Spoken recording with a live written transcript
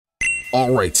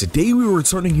Alright, today we are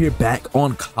returning here back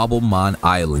on Cobblemon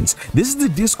Islands. This is the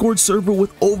Discord server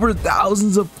with over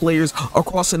thousands of players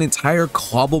across an entire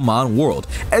Cobblemon world.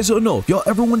 As you'll know, if y'all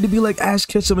ever wanted to be like Ash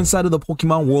Ketchum inside of the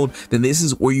Pokemon world, then this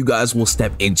is where you guys will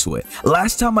step into it.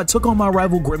 Last time I took on my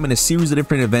rival Grim in a series of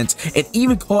different events and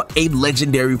even caught a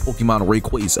legendary Pokemon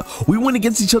Rayquaza. We went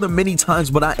against each other many times,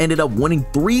 but I ended up winning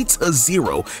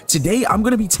 3-0. Today I'm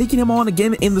going to be taking him on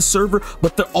again in the server,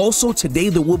 but today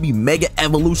there will be Mega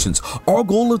Evolutions. Our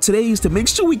goal of today is to make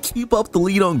sure we keep up the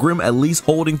lead on Grim, at least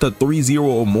holding to 3-0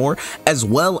 or more, as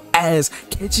well as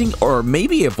catching or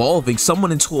maybe evolving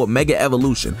someone into a Mega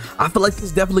Evolution. I feel like this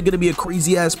is definitely going to be a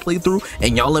crazy ass playthrough,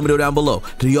 and y'all let me know down below.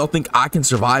 Do y'all think I can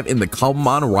survive in the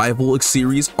Cobblemon Rival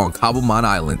series on Cobblemon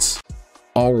Islands?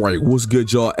 Alright, what's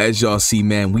good, y'all? As y'all see,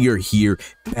 man, we are here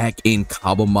back in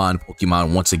Cobblemon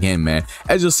Pokemon once again, man.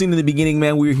 As you'll see in the beginning,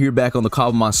 man, we're here back on the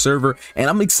Cobblemon server, and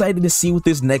I'm excited to see what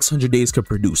this next 100 days could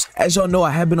produce. As y'all know,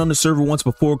 I have been on the server once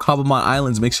before, Cobblemon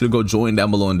Islands. Make sure to go join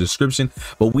down below in the description.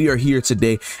 But we are here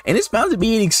today, and it's bound to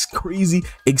be an crazy,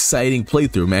 exciting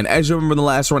playthrough, man. As you remember in the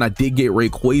last run, I did get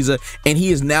Rayquaza, and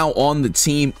he is now on the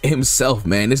team himself,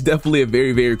 man. It's definitely a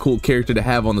very, very cool character to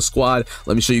have on the squad.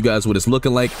 Let me show you guys what it's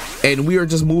looking like, and we are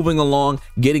just moving along,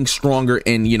 getting stronger,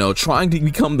 and you know, trying to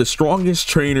become the strongest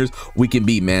trainers we can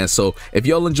be, man. So if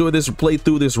y'all enjoy this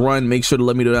playthrough, this run, make sure to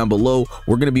let me know down below.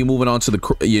 We're gonna be moving on to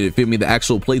the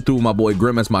actual playthrough with my boy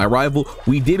Grim as my rival.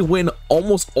 We did win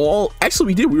almost all, actually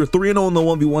we did, we were 3-0 in the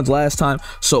 1v1s last time,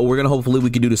 so we're gonna hopefully we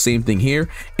can do the same thing here,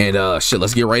 and shit,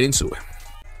 let's get right into it.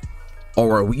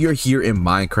 Alright, we are here in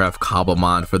Minecraft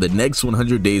Cobblemon for the next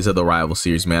 100 days of the Rival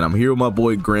series, man. I'm here with my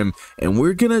boy Grim, and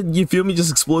we're gonna, you feel me,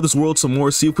 just explore this world some more,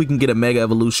 see if we can get a Mega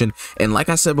Evolution, and like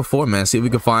I said before, man, see if we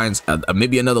can find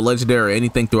maybe another legendary or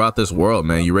anything throughout this world,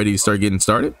 man. You ready to start getting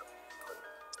started?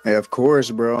 Hey, of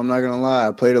course, bro. I'm not gonna lie.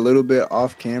 I played a little bit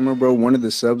off camera, bro. One of the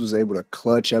subs was able to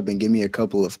clutch up and give me a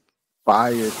couple of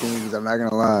fire things. I'm not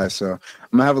gonna lie. So I'm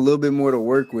gonna have a little bit more to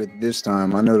work with this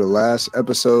time. I know the last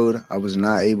episode I was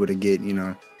not able to get, you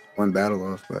know, one battle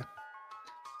off, but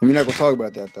we're not gonna talk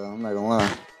about that though. I'm not gonna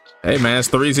lie. Hey man, it's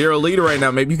 3-0 leader right now.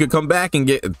 Maybe you could come back and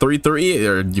get 3-3,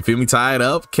 or you feel me, tie it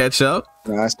up, catch up.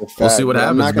 No, that's the fact. We'll see what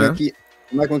happens, man.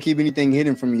 I'm not gonna keep anything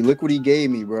hidden from you. Look what he gave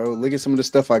me, bro. Look at some of the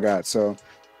stuff I got. So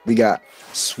we got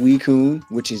Suicune,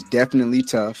 which is definitely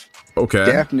tough. Okay.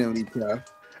 Definitely tough.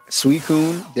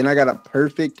 Suicune. Then I got a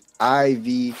perfect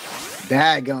IV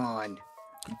Bagon.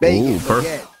 Ooh,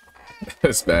 perfect.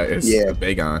 It's bad. It's yeah,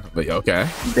 Bagon. But okay,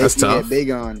 that's tough. Yeah,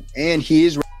 Bagon, and he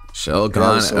is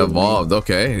Shelgon evolved.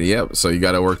 Okay, yep. So you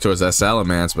got to work towards that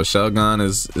Salamence, but Shelgon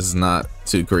is not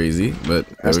too crazy. But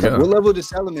there we go. What level does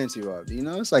Salamence you up? You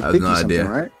know, it's like 50 something,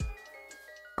 right?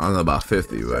 I don't know about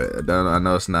 50, but I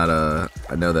know it's not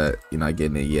I know that you're not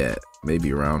getting it yet.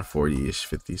 Maybe around 40-ish,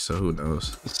 50. So who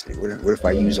knows? Let's see, what if I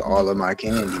use all of my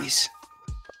candies?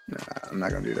 Nah, I'm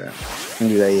not gonna do that. I'm gonna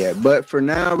do that yet. But for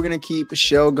now, we're gonna keep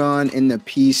Shelgon in the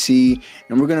PC,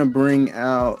 and we're gonna bring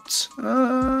out.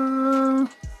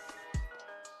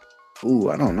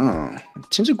 Ooh, I don't know.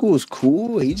 Tentacool is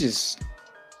cool. He just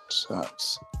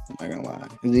sucks. I'm not gonna lie.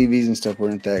 His EVs and stuff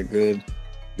weren't that good.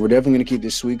 We're definitely gonna keep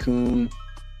this Suicune.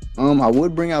 I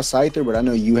would bring out Scyther, but I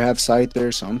know you have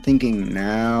Scyther, so I'm thinking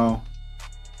now.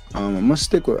 I'm gonna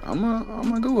stick with. I'm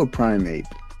gonna go with Primate.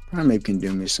 Primate can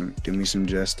do me some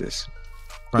justice.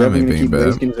 Primate being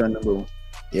bad.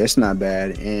 Yeah, it's not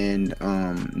bad. And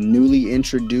newly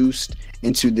introduced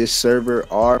into this server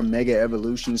are Mega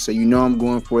Evolutions, so you know I'm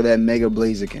going for that Mega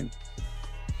Blaziken.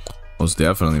 Most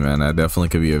definitely, man. That definitely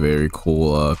could be a very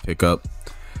cool pickup.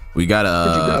 We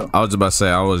gotta. I was about to say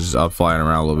I was flying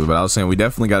around a little bit, but I was saying we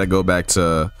definitely got to go back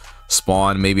to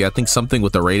spawn. Maybe I think something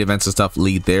with the raid events and stuff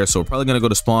lead there. So we're probably gonna go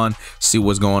to spawn, see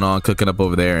what's going on, cooking up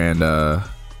over there, and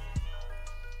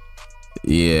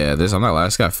yeah, I'm not lying.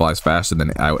 This guy flies faster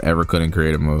than I ever could in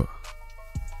creative mode.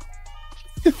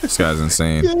 This guy's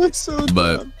insane. Yeah, so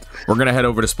but we're gonna head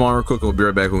over to spawn real quick. We'll be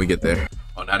right back when we get there.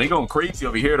 Oh, now they going crazy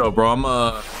over here though,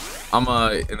 bro.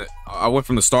 I went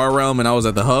from the Star Realm and I was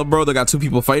at the hub, bro. They got two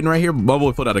people fighting right here.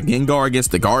 Bubble put out a Gengar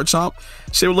against the Garchomp.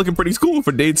 Shit was looking pretty cool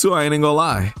for day 2. I ain't even gonna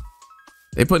lie.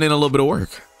 They putting in a little bit of work.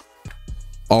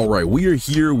 All right, we are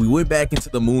here. We went back into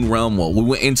the Moon Realm. Well, we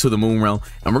went into the Moon Realm,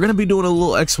 and we're gonna be doing a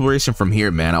little exploration from here,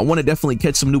 man. I want to definitely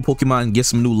catch some new Pokemon, get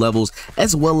some new levels,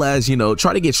 as well as, you know,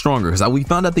 try to get stronger. Because we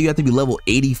found out that you have to be level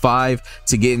 85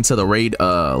 to get into the raid,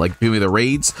 like maybe the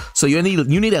raids. So you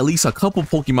need at least a couple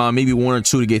Pokemon, maybe 1 or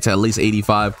 2, to get to at least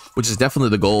 85, which is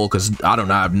definitely the goal. Because I don't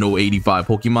know, I have no 85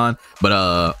 Pokemon,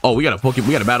 but oh, we got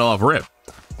a battle off rip.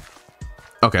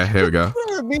 Okay, here we go.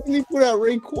 Basically put out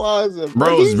Rayquaza.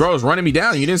 Bro's running me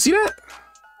down. You didn't see that?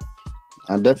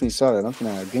 I definitely saw that. I'm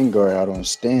gonna have Gengar out on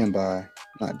standby.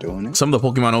 Not doing it. Some of the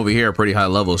Pokemon over here are pretty high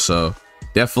level, so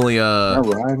definitely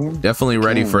definitely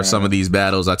ready for some of these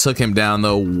battles. I took him down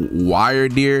though. Wire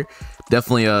Deer.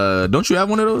 Definitely don't you have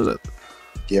one of those?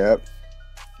 Yep.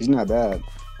 He's not bad.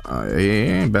 He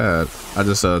ain't bad. I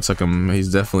just took him.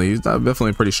 He's definitely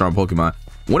a pretty strong Pokemon.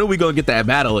 When are we gonna get that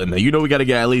battle in there? You know we gotta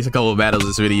get at least a couple of battles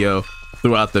this video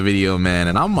throughout the video, man.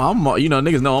 And I'm you know,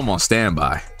 niggas know I'm on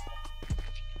standby.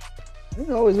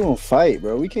 We always want to fight,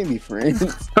 bro. We can't be friends.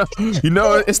 You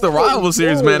know, it's the rival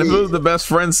series, man. If it was the best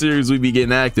friend series, we'd be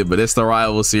getting active, but it's the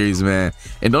rival series, man.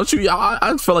 And don't you?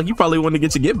 I feel like you probably want to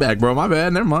get your get back, bro. My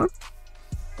bad. Never mind.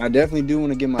 I definitely do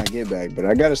want to get my get back, but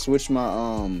I gotta switch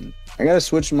my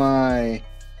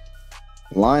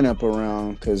lineup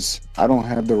around because I don't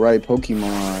have the right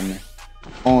Pokemon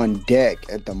on deck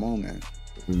at the moment.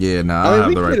 Yeah, nah, I don't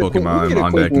have the right Pokemon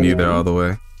on deck neither all the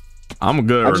way. I'm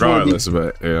good regardless,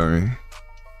 but yeah, I mean.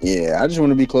 Yeah, I just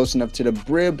want to be close enough to the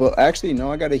bridge, but actually,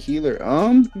 no, I got a healer.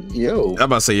 Yo. I'm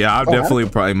about to say, yeah, I definitely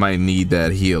probably might need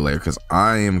that healer because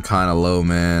I am kind of low,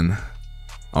 man,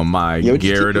 on my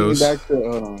Gyarados.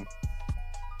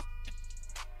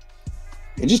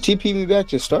 It just TP'd me back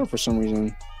to start for some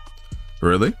reason.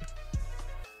 Really?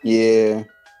 Yeah.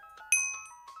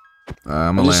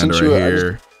 I'm gonna land right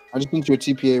here. I just sent you a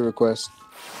TPA request.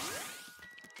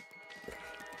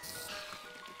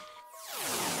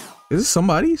 Is this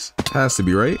somebody's? Has to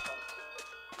be, right?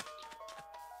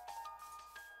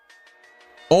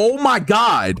 Oh my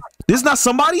god! This is not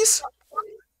somebody's?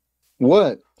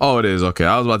 What? Oh, it is. Okay,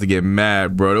 I was about to get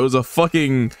mad, bro. There was a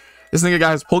fucking... This nigga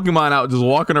got his Pokemon out just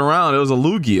walking around. It was a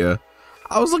Lugia.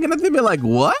 I was looking at them and like,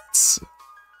 what?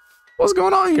 What's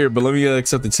going on here? But let me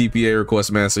accept the TPA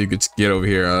request, man, so you could get over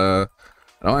here. I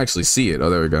don't actually see it. Oh,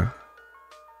 there we go.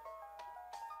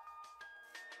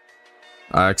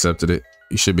 I accepted it.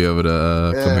 You should be able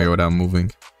to come here without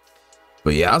moving.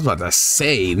 But yeah, I was about to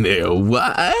say, nigga,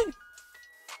 what?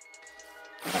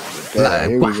 Yeah,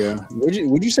 here we go.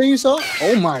 Would you say you saw?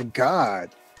 Oh my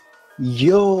god.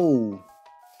 Yo.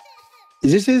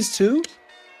 Is this his too?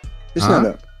 It's not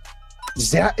a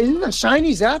Zap. Is it a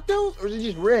shiny Zapdos or is it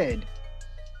just red?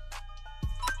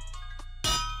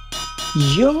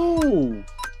 Yo. No,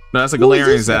 that's a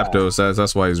Galarian Zapdos.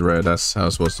 That's why he's red. That's how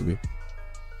it's supposed to be.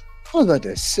 I was about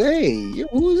to say,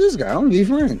 who is this guy? I want to be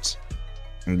friends.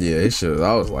 Yeah, it should.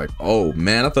 I was like, oh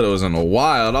man, I thought it was in the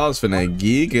wild. I was finna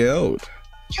geek out.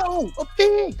 Yo, a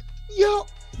pig. Yo,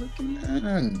 look at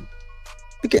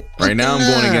that. Right now, I'm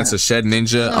going against a Shed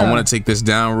Ninja. I want to take this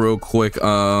down real quick.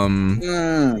 I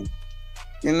don't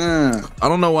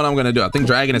know what I'm gonna do. I think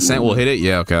Dragon Ascent will hit it.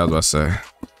 Yeah, okay. I was about to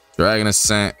say, Dragon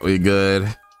Ascent, we good.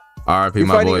 RIP,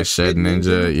 my boy Shed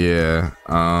Ninja. Yeah.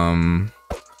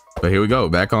 But here we go.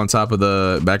 Back on top of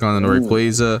the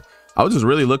Rayquaza. I was just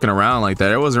really looking around like that.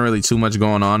 There wasn't really too much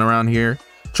going on around here.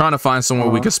 Trying to find somewhere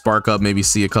we could spark up, maybe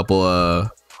see a couple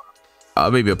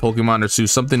maybe a Pokemon or two,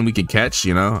 something we could catch,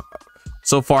 you know.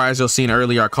 So far, as you've seen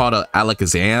earlier, I caught a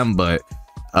Alakazam, but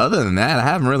other than that, I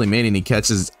haven't really made any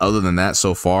catches other than that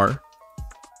so far.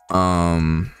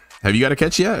 Have you got a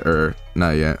catch yet or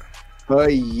not yet?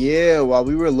 Yeah, while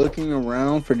we were looking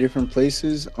around for different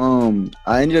places,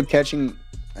 I ended up catching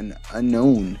an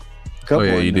unknown. Oh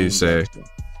yeah, you do say.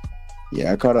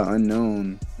 Yeah, I caught an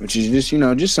unknown, which is just, you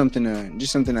know, just something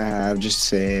I have, just to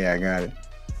say, hey, I got it.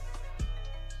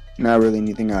 Not really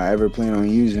anything I ever plan on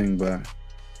using, but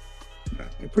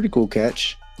a pretty cool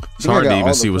catch. It's hard to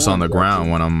even see what's on the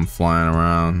ground when I'm flying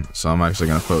around, so I'm actually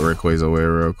gonna put Rayquaza away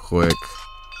real quick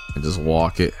and just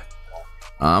walk it.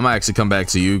 I'm gonna actually come back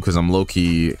to you because I'm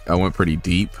low-key, I went pretty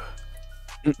deep.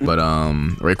 But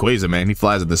Rayquaza, man, he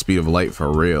flies at the speed of light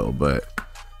for real. But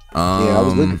yeah, I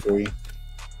was looking for you.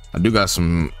 I do got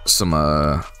some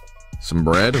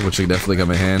bread, which will definitely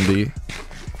come in handy.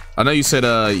 I know you said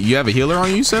you have a healer on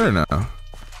you, you said, or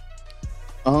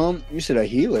no? You said a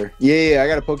healer. Yeah, I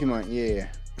got a Pokemon.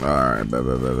 Yeah. All right,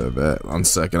 bet. 1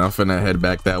 second, I'm finna head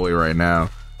back that way right now.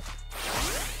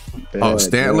 Oh,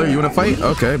 Stantler, you wanna fight?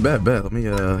 Okay, bet. Let me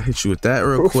hit you with that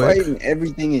real quick. We're fighting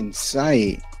everything in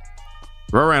sight.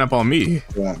 Bro ran up on me.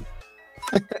 Yeah.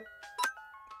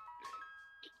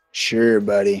 Sure,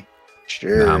 buddy.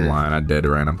 Sure. Nah, I'm lying. I dead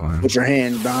ran up on him. Put your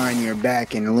hands behind your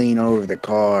back and lean over the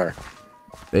car.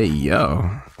 Hey, yo.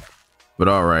 But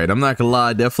all right, I'm not gonna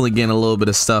lie. Definitely getting a little bit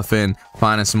of stuff in,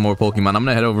 finding some more Pokemon. I'm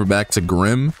gonna head over back to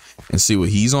Grim and see what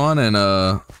he's on, and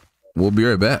we'll be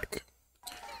right back.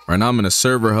 Right now, I'm in a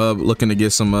server hub looking to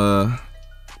get some or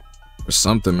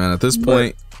something, man. At this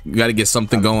point, you got to get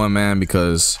something going, man,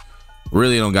 because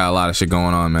really don't got a lot of shit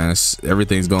going on, man.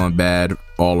 Everything's going bad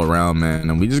all around, man,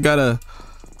 and we just gotta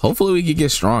Hopefully we can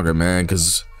get stronger, man,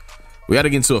 because we got to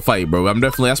get into a fight, bro.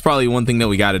 That's probably one thing that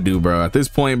we got to do, bro. At this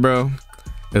point, bro,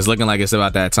 it's looking like it's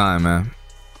about that time, man.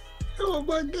 Oh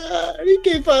my God, he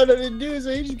can't find nothing to do,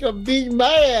 so he just gonna beat my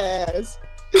ass.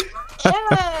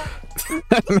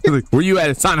 Where you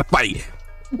at? It's time to fight.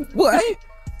 What?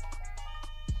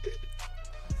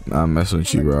 Nah, I'm messing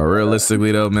with you, bro.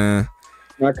 Realistically though, man.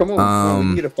 Now come on, we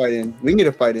can get a fight in. We can get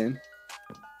a fight in.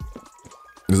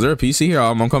 Is there a PC here?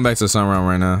 I'm gonna come back to Sunround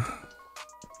right now.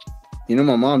 You know,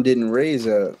 my mom didn't raise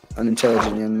a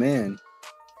unintelligent young man.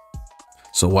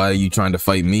 So why are you trying to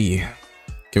fight me?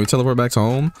 Can we teleport back to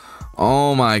home?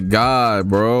 Oh my God,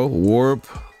 bro. Warp.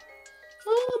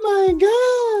 Oh my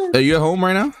God. Are you at home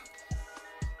right now?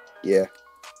 Yeah.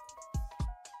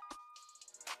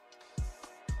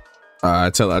 I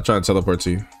try to teleport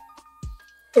to you.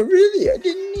 Oh really? I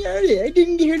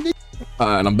didn't hear this.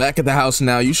 Alright, I'm back at the house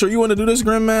now. You sure you want to do this,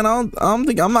 Grim, man? I don't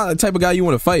think I'm not the type of guy you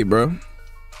want to fight, bro. You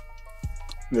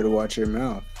better watch your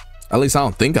mouth. At least I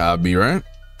don't think I'd be, right?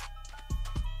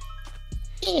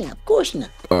 Yeah, of course not.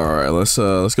 Alright,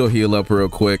 let's go heal up real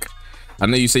quick. I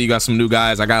know you say you got some new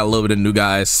guys. I got a little bit of new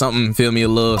guys. Something feel me a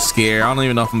little scared. I don't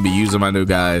even know if I'm gonna be using my new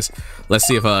guys. Let's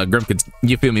see if Grim could,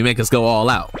 you feel me, make us go all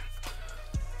out.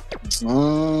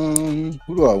 Who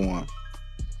do I want?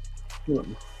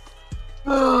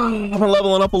 I've been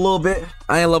leveling up a little bit.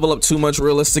 I ain't level up too much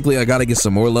realistically. I gotta get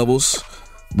some more levels,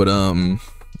 but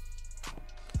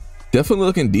definitely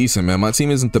looking decent, man. My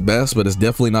team isn't the best, but it's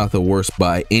definitely not the worst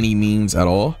by any means at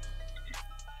all.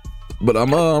 But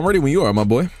I'm ready when you are, my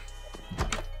boy.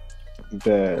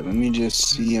 Bad. Let me just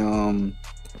see. All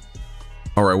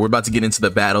right, we're about to get into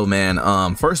the battle, man.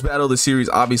 First battle of the series.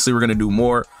 Obviously, we're gonna do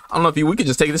more. I don't know if we could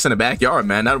just take this in the backyard,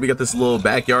 man. Now that we got this little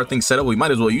backyard thing set up, we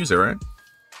might as well use it, right?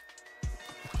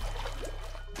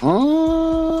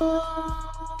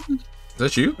 Is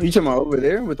that you? Are you talking about over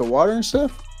there with the water and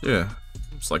stuff? Yeah,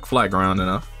 it's like flat ground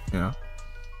enough, you know.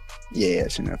 Yeah,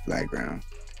 it's enough flat ground.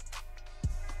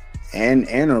 And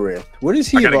a rift. What is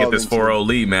he? I gotta get this 4-0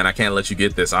 lead, man. I can't let you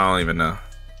get this. I don't even know.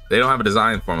 They don't have a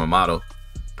design for him, a model.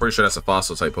 Pretty sure that's a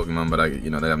fossil type Pokemon, but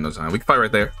they have no design. We can fight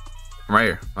right there. I'm right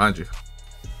here, behind you.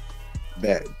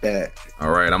 Bet.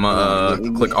 All right, I'm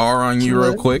gonna click R on you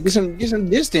real quick. Get some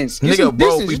distance. Nigga,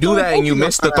 bro, if we do that and you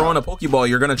miss the throwing a Pokeball,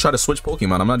 you're gonna try to switch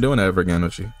Pokemon. I'm not doing that ever again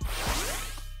with you.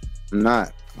 I'm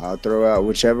not. I'll throw out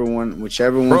whichever one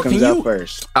comes out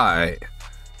first. All right.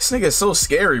 This nigga is so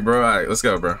scary, bro. All right, let's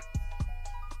go, bro.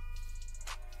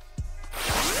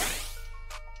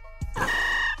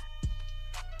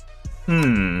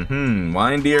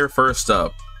 Windeer first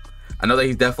up. I know that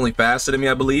he's definitely faster than me,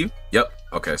 I believe. Yep.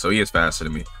 Okay, so he is faster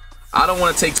than me. I don't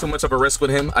want to take too much of a risk with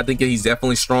him. I think he's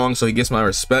definitely strong, so he gets my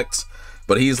respect.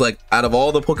 But he's like, out of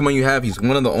all the Pokemon you have, he's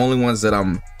one of the only ones that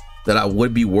I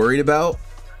would be worried about.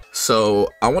 So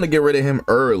I want to get rid of him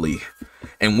early.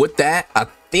 And with that, I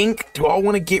think, do I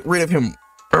want to get rid of him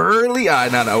early?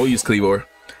 No, we'll use Cleavor.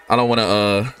 I don't want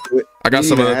to. I got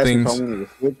some other things.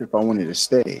 If I wanted to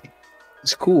stay,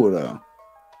 it's cool though.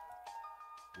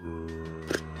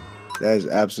 That is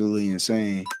absolutely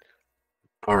insane.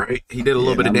 All right, he did a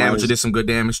little bit of damage. He did some good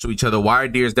damage to each other.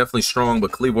 Wiredeer is definitely strong,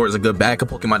 but Cleavor is a good backup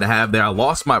Pokemon to have there. I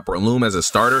lost my Breloom as a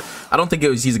starter. I don't think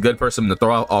he's a good person to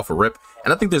throw off a rip.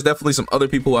 And I think there's definitely some other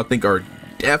people I think are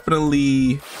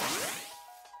definitely...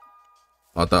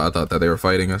 I thought that they were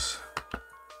fighting us.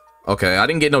 Okay, I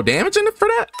didn't get no damage in it for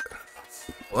that?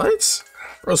 What?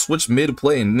 Bro, switched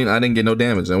mid-play and I didn't get no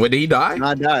damage. And wait, did he die? No,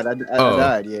 I died. I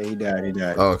died. Yeah, he died.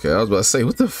 Okay, I was about to say,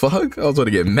 what the fuck? I was going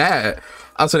to get mad.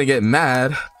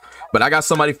 But I got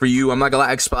somebody for you. I'm not gonna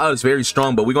lie, Exploud is very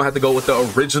strong, but we're gonna have to go with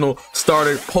the original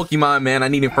starter Pokemon, man. I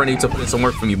need Infernape to put in some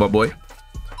work for me, my boy.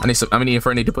 I need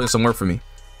Infernape to put in some work for me.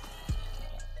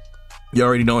 You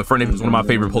already know Infernape is one of my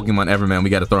favorite Pokemon ever, man. We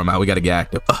gotta throw him out. We gotta get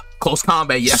active. Close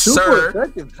combat, yes,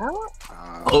 sir.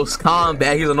 Close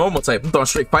combat. He's a normal type. I'm throwing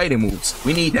straight fighting moves.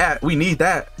 We need that.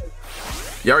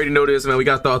 You already know this, man. We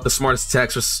gotta throw out the smartest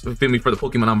attacks for me for the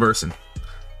Pokemon I'm versing.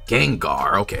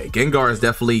 Gengar. Okay, Gengar is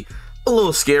definitely a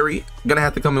little scary. Gonna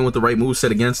have to come in with the right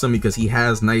moveset against him because he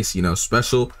has nice,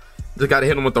 special. Just gotta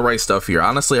hit him with the right stuff here.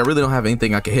 Honestly, I really don't have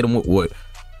anything I can hit him with. What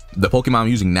the Pokemon I'm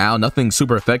using now, nothing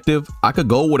super effective. I could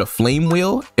go with a Flame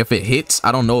Wheel if it hits.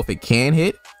 I don't know if it can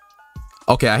hit.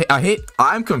 Okay, I hit.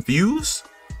 I'm confused,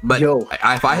 but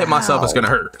if I hit myself, it's gonna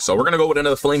hurt. So we're gonna go with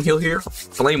another Flame Wheel here.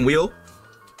 Flame Wheel.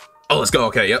 Oh, let's go.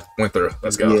 Okay, yep, went through.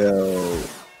 Let's go.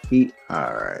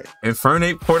 All right.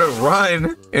 Infernape for the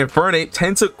run. Infernape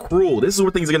Tentacruel. This is where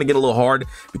things are gonna get a little hard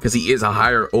because he is a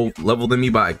higher level than me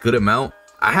by a good amount.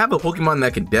 I have a Pokemon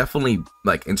that can definitely,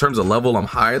 like, in terms of level, I'm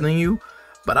higher than you,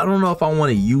 but I don't know if I want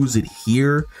to use it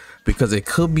here. because it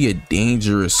could be a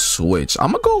dangerous switch.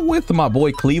 I'm gonna go with my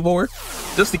boy Cleavor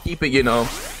just to keep it, you know,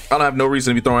 I don't have no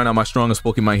reason to be throwing out my strongest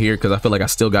Pokemon here because I feel like I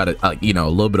still got a you know, a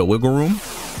little bit of wiggle room.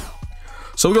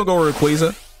 So we're gonna go with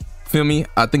Rayquaza. Feel me?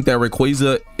 I think that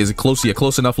Rayquaza is a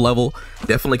close enough level.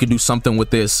 Definitely could do something with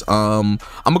this. I'm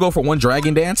gonna go for one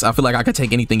Dragon Dance. I feel like I could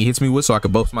take anything he hits me with, so I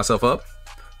could boost myself up.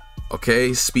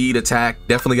 Okay, speed, attack,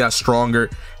 definitely got stronger.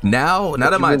 Now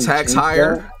that my attack's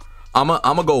higher, I'm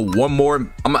gonna go one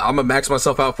more. I'm gonna max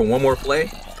myself out for one more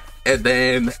play, and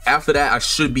then after that, I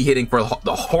should be hitting for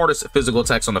the hardest physical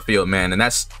attacks on the field, man. And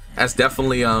that's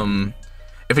definitely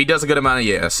if he does a good amount of,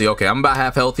 yeah. See, okay, I'm about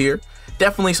half health here.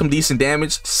 Definitely some decent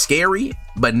damage. Scary,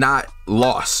 but not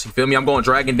loss. You feel me? I'm going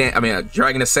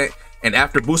Dragon Ascent, and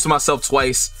after boosting myself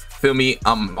twice, feel me?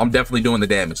 I'm definitely doing the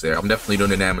damage there. I'm definitely doing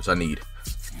the damage I need.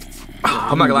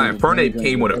 I'm not gonna lie, Infernape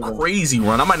came with a crazy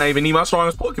run. I might not even need my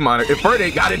strongest Pokemon.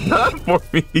 Infernape got it done for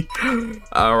me.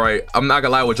 All right, I'm not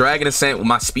gonna lie, with Dragon Ascent, with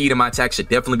my speed and my attack should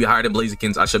definitely be higher than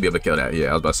Blaziken's. I should be able to kill that. Yeah,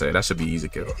 I was about to say that should be easy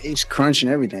kill. He's crunching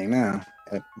everything now.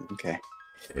 Okay.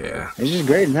 Yeah. It's just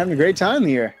great. I'm having a great time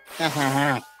here.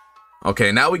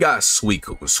 Okay, now we got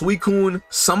Suicune. Suicune,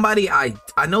 somebody I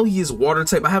know he is water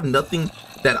type. I have nothing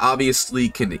that obviously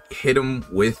can hit him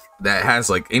with that has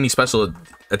like any special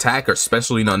attack or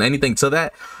special, you know, anything to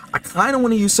that. I kind of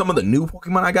want to use some of the new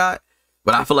Pokemon I got,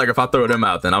 but I feel like if I throw them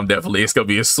out, then it's gonna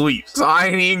be a sweep. So I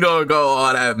ain't even gonna go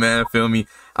all that, man. Feel me?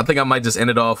 I think I might just end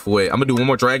it off with, I'm gonna do one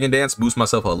more Dragon Dance, boost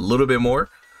myself a little bit more.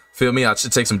 Feel me? I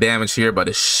should take some damage here, but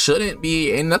it shouldn't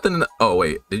be ain't nothing. Oh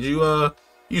wait, did you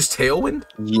use Tailwind?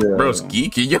 Yeah, bro's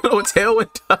geeky. You know what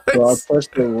Tailwind does? Bro, I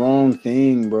pressed the wrong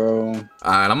thing, bro. All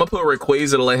right, I'm gonna put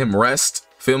Rayquaza to let him rest.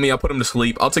 Feel me? I'll put him to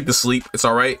sleep. I'll take the sleep. It's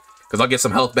all right because I'll get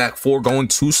some health back for going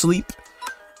to sleep,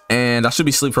 and I should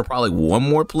be asleep for probably one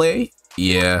more play.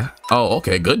 Yeah. Oh,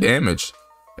 okay. Good damage.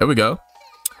 There we go.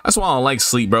 That's why I don't like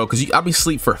sleep, bro, because I'll be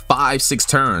asleep for 5-6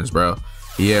 turns, bro.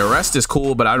 Yeah, rest is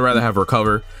cool, but I'd rather have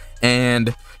recover.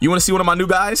 And you want to see one of my new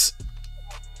guys?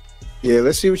 Yeah,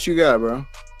 let's see what you got, bro.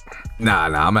 Nah,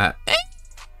 I'm at.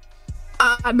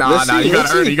 Nah, you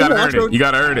gotta earn it. You gotta earn it. You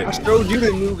gotta earn it. I showed you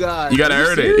the new guy. You gotta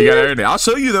earn it. You gotta earn it. I'll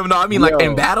show you them. No, I mean, like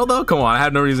in battle though. Come on, I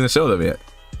have no reason to show them yet.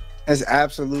 That's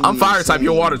absolutely. I'm fire type.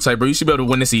 You're water type, bro. You should be able to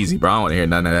win this easy, bro. I don't want to hear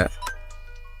none of that.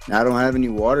 I don't have any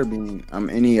water being.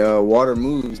 Any water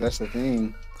moves. That's the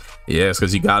thing. Yeah, it's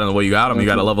because you got them the way you got them. You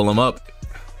gotta level them up.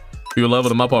 If you level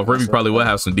them up off River, you probably will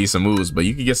have some decent moves, but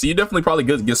you can get. You definitely probably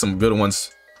get some good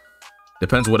ones.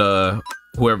 Depends what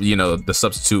whoever, you know, the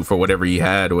substitute for whatever he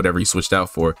had or whatever he switched out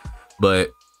for.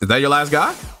 But is that your last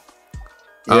guy?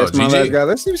 Yeah, that's my last guy.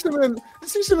 Let's see some of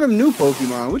them new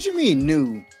Pokemon. What you mean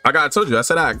new? I told you. I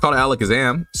said I called it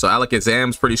Alakazam. So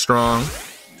Alakazam's pretty strong.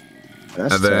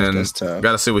 That's and then tough. That's tough.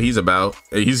 Gotta see what he's about.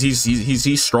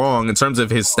 He's strong in terms of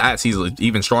his stats. He's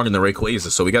even stronger than Rayquaza.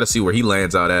 So we gotta see where he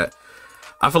lands out at.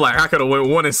 I feel like I could have went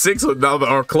 1-6 with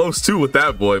or close to with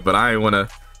that boy, but I ain't wanna,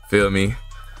 feel me.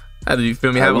 How do you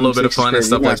feel me? Have a little bit of fun and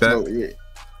stuff like that.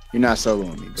 You're not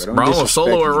soloing me, bro. Bro, I'm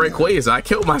solo or Rayquaza. I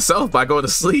killed myself by going to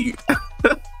sleep.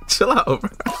 Chill out, bro.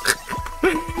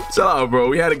 Chill out, bro.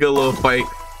 We had a good little fight.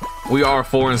 We are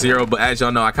 4-0, but as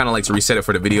y'all know, I kind of like to reset it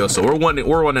for the video. So we're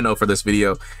 1-0 for this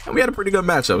video, and we had a pretty good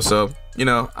matchup. So you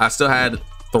know, I still had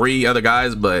 3 other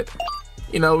guys, but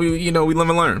we live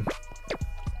and learn.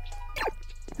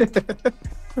 We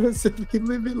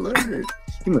live and learn.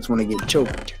 You must want to get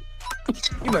choked.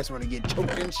 You must want to get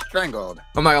choked and strangled.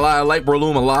 I'm not gonna lie, I like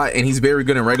Breloom a lot, and he's very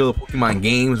good in regular Pokemon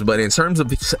games, but in terms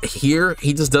of here,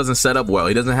 he just doesn't set up well.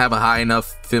 He doesn't have a high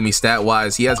enough, feel me,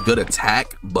 stat-wise. He has good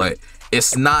attack, but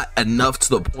it's not enough to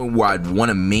the point where I'd want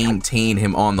to maintain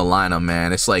him on the lineup,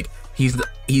 man. It's like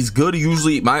he's good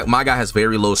usually. My guy has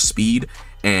very low speed,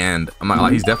 and I'm not gonna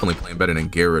lie, he's definitely playing better than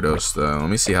Gyarados, though. Let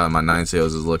me see how my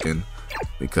Ninetales is looking,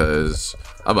 because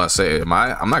I'm about to say, I'm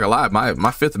not gonna lie, my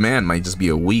 5th man might just be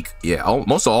a weak. Yeah,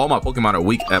 most of all my Pokemon are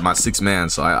weak at my 6th man,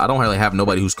 so I don't really have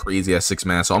nobody who's crazy at 6th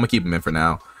man, so I'm gonna keep him in for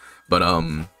now. But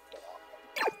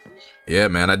yeah,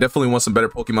 man, I definitely want some better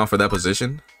Pokemon for that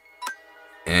position.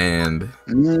 And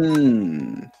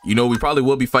you know, we probably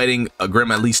will be fighting a Grim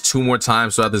at least 2 more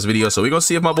times throughout this video, so we're gonna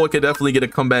see if my boy could definitely get a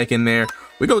comeback in there.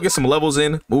 We're gonna get some levels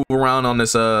in, move around on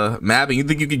this map, and you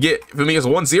think you could get, for me, it's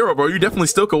 1-0, bro, you definitely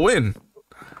still could win.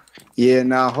 Yeah,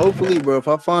 now hopefully, bro, if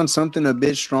I find something a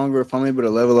bit stronger, if I'm able to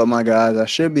level up my guys, I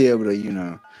should be able to, you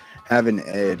know, have an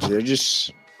edge. They're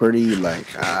just pretty, like,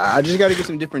 I just got to get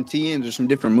some different TMs or some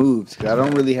different moves. I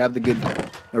don't really have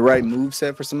the right move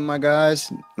set for some of my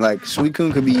guys. Like,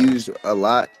 Suicune could be used a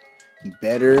lot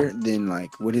better than, like,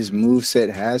 what his move set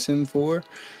has him for.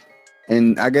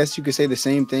 And I guess you could say the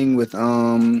same thing with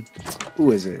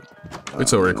who is it? Wait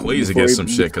till Rayquaza gets some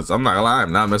shit, because I'm not gonna lie,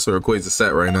 I'm not messing with Rayquaza's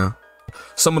set right now.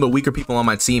 Some of the weaker people on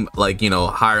my team, like, you know,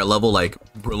 higher level, like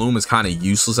Breloom is kind of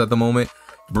useless at the moment.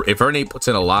 Infernape puts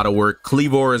in a lot of work.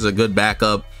 Cleavor is a good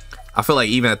backup. I feel like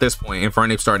even at this point,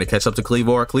 Infernape's starting to catch up to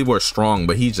Cleavor. Cleavor is strong,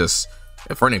 but he just,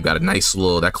 Infernape got a nice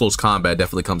little, that close combat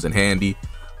definitely comes in handy.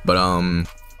 But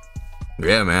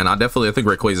yeah, man, I think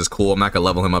Rayquaza is cool. I'm not gonna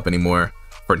level him up anymore.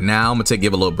 For now, I'm gonna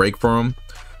give a little break for him,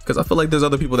 because I feel like there's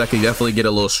other people that could definitely get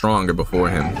a little stronger before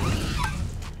him.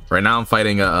 Right now I'm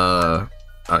fighting a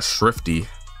Shrifty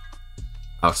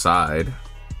outside.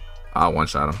 I'll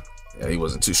one-shot him. Yeah, he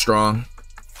wasn't too strong.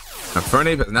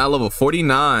 Infernape is now level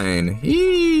 49.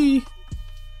 He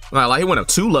went up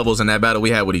 2 levels in that battle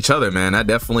we had with each other, man. That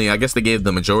definitely, I guess they gave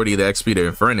the majority of the XP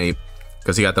to Infernape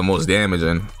because he got the most damage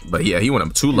in. But yeah, he went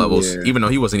up 2 levels, even though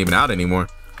he wasn't even out anymore.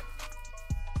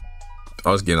 I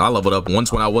leveled up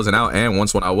once when I wasn't out and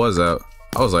once when I was out.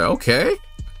 I was like, okay.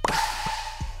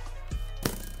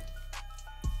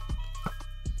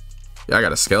 Yeah, I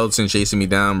got a skeleton chasing me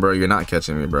down, bro. You're not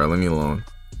catching me, bro. Leave me alone.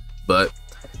 But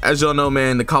as y'all know,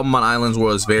 man, the Cobblemon Islands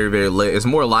world is very, very lit. It's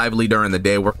more lively during the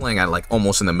day. We're playing at like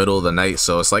almost in the middle of the night,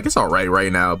 so it's like it's all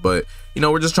right now. But you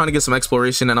know, we're just trying to get some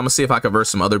exploration, and I'm gonna see if I can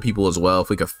verse some other people as well. If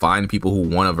we could find people who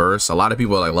want to verse. A lot of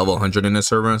people are like level 100 in this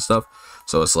server and stuff,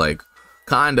 so it's like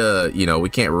kind of, you know, we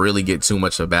can't really get too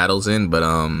much of battles in, but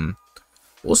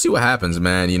we'll see what happens,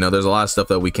 man. You know, there's a lot of stuff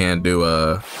that we can do.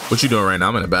 What you doing right now?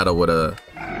 I'm in a battle with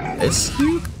it's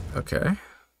okay.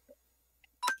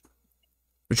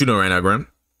 What you doing right now, Grim?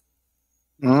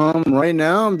 Right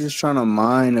now I'm just trying to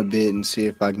mine a bit and see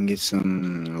if I can get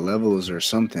some levels or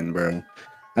something, bro.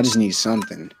 I just need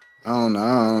something. I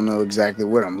don't know exactly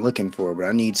what I'm looking for, but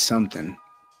I need something.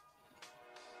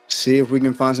 See if we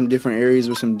can find some different areas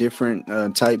with some different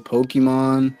type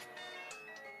Pokemon.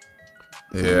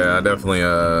 Yeah, I definitely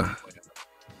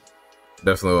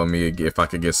want me, if I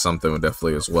could get something,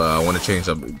 definitely as well. I want to change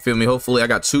up, feel me? Hopefully I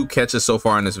got 2 catches so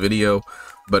far in this video,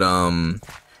 but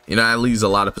you know, that leaves a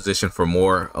lot of position for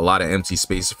more, a lot of empty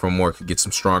space for more, could get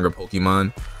some stronger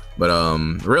Pokemon. But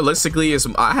realistically,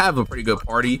 I have a pretty good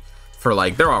party for,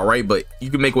 like, they're all right, but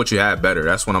you can make what you have better.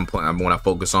 That's what I'm playing. When I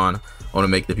focus on, I want to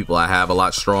make the people I have a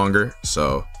lot stronger.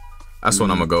 So that's what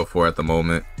I'm gonna go for at the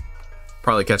moment.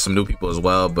 Probably catch some new people as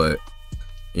well, but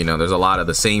you know, there's a lot of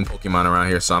the same Pokemon around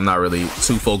here, so I'm not really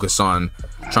too focused on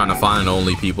trying to find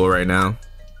only people right now.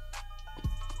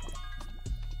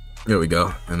 Here we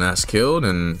go, and that's killed.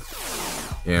 And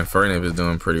yeah, Infernape is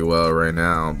doing pretty well right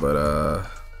now, but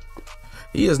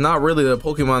he is not really the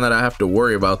Pokemon that I have to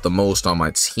worry about the most on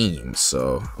my team.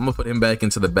 So I'm gonna put him back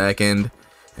into the back end,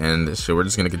 and so we're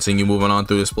just gonna continue moving on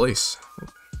through this place.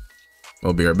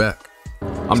 We'll be right back.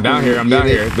 I'm down here.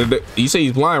 You say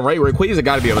he's blind, right? Rayquaza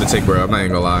got to be able to take, bro. I'm not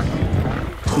even gonna lie.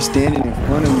 He's standing in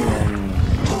front of me right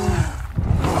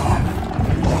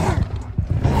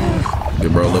now.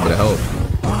 Give bro a little bit of help.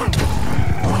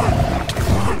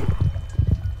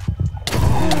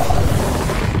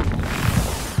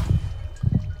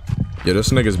 Yo, this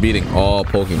nigga's beating all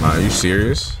Pokemon. Are you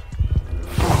serious?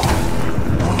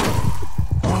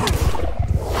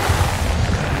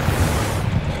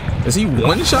 Is he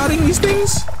one-shotting these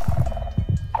things?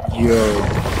 Yo.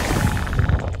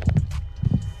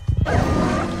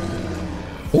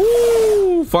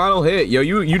 Ooh, final hit. Yo,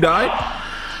 you died?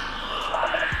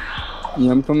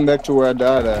 Yeah, I'm coming back to where I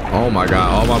died at. Oh my god,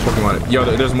 all my Pokemon. Yo,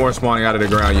 there's more spawning out of the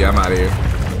ground. Yeah, I'm out of here.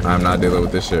 I'm not dealing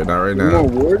with this shit. Not right now. More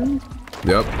wardens?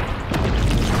 Yep.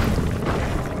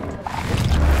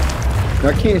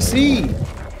 I can't see.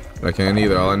 I can't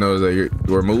either. All I know is that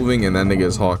we're moving and that nigga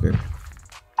is hawking.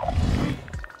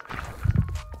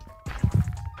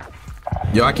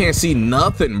 Yo, I can't see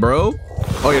nothing, bro.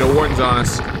 Oh yeah, the warden's on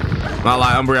us. Not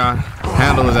lie, Umbreon.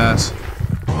 Handle his ass.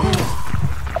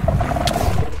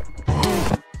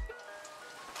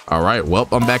 All right, well,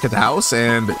 I'm back at the house,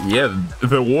 and yeah,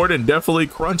 the warden definitely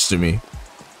crunched me.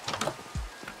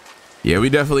 Yeah, we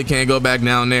definitely can't go back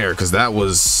down there, because that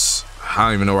was, I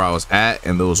don't even know where I was at,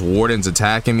 and those wardens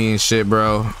attacking me and shit,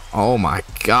 bro. Oh my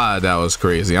god, that was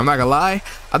crazy. I'm not gonna lie,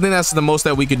 I think that's the most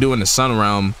that we could do in the sun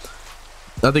realm.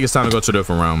 I think it's time to go to a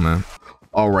different realm, man.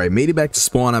 All right, made it back to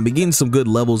spawn. I'm getting some good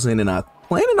levels in, and I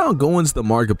planning on going to the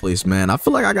marketplace, man. I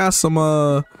feel like I got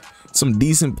some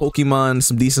decent Pokemon,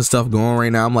 some decent stuff going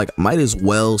right now. I'm like, might as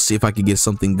well see if I could get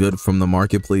something good from the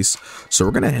marketplace. So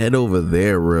we're gonna head over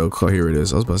there real quick. Here it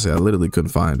is. I was about to say I literally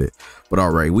couldn't find it, but all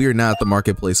right, we are now at the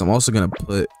marketplace. I'm also gonna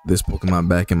put this Pokemon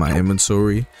back in my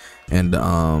inventory, and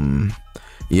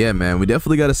yeah, man, we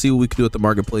definitely got to see what we can do at the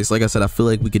marketplace. Like I said, I feel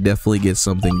like we could definitely get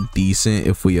something decent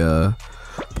if we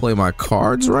play my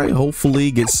cards right,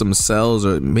 hopefully get some sells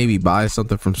or maybe buy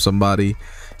something from somebody.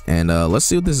 And let's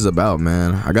see what this is about,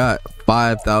 man. I got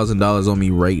 $5,000 on me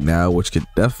right now, which could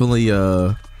definitely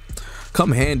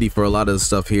come handy for a lot of the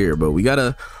stuff here. But we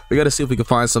gotta see if we can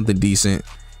find something decent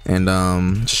and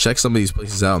just check some of these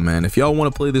places out, man. If y'all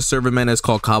want to play this server, man, it's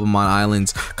called Cobblemon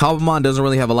Islands. Cobblemon doesn't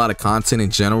really have a lot of content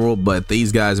in general, but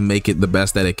these guys make it the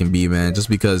best that it can be, man, just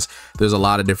because there's a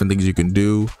lot of different things you can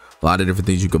do, a lot of different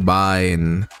things you could buy,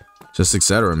 and just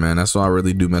etc, man. That's why I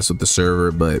really do mess with the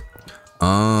server. But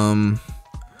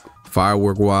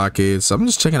firework rockets, I'm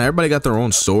just checking. Everybody got their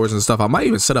own stores and stuff. I might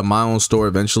even set up my own store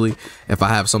eventually if I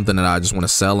have something that I just want to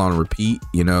sell on repeat,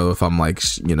 you know, if I'm like,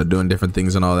 you know, doing different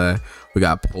things and all that. We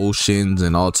got potions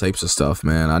and all types of stuff,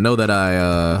 man. I know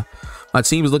that my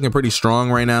team is looking pretty strong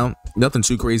right now. Nothing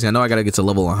too crazy. I know I gotta get to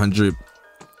level 100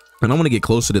 and I'm gonna get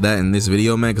closer to that in this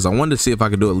video, man, because I wanted to see if I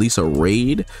could do at least a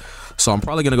raid. So I'm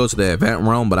probably gonna go to the event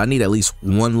realm, but I need at least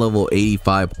one level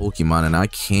 85 Pokemon, and I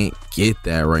can't get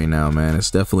that right now, man.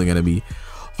 It's definitely gonna be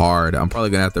hard. I'm probably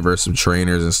gonna have to verse some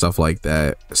trainers and stuff like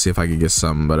that, see if I can get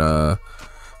some. But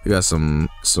we got some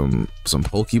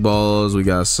Pokeballs, we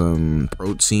got some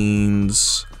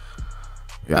proteins,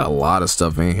 we got a lot of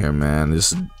stuff in here, man.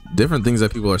 Just different things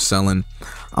that people are selling.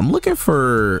 I'm looking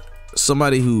for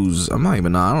somebody who's I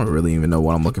don't really even know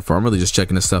what I'm looking for. I'm really just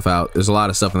checking this stuff out. There's a lot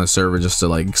of stuff in the server just to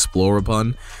like explore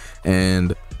upon,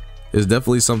 and it's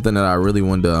definitely something that I really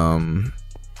wanted to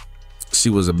see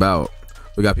what's about.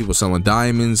 We got people selling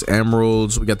diamonds,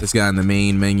 emeralds. We got this guy in the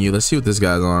main menu. Let's see what this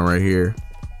guy's on right here.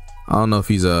 I don't know if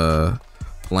he's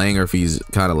playing or if he's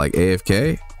kind of like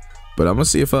AFK, but I'm gonna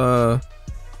see if bro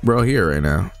here right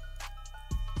now.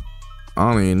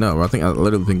 I don't even know. I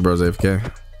literally think bro's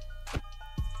AFK.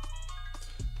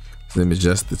 His name is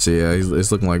Justice. Yeah,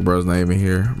 it's looking like bro's not even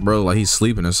here. Bro, like he's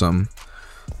sleeping or something.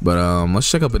 But let's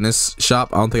check up in this shop.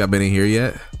 I don't think I've been in here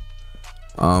yet.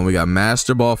 We got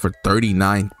Master Ball for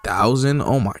 39,000.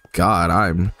 Oh my god,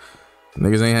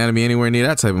 niggas ain't had to be anywhere near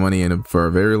that type of money in it for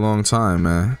a very long time,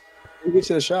 man. You get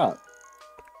to the shop.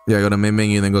 Yeah, go to main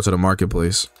menu and then go to the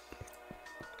marketplace.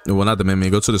 Well, not the main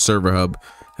menu. Go to the server hub,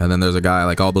 and then there's a guy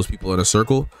like all those people in a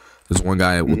circle. There's one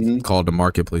guy called the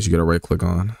marketplace. You gotta right click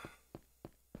on.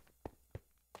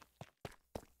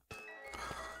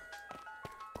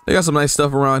 They got some nice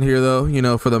stuff around here though, you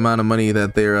know, for the amount of money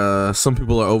that they're some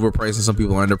people are overpricing, some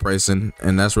people are underpricing,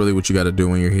 and that's really what you got to do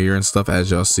when you're here and stuff,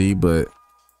 as y'all see. But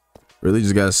really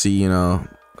just gotta see, you know,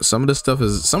 some of the stuff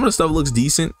looks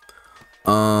decent.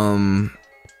 I'm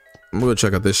gonna go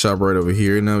check out this shop right over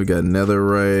here. Now we got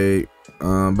netherite,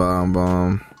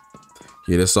 bomb.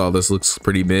 Yeah, this looks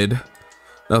pretty mid.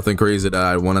 Nothing crazy that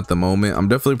I want at the moment. I'm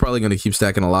definitely probably gonna keep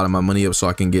stacking a lot of my money up so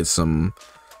I can get some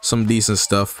decent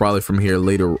stuff probably from here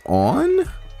later on.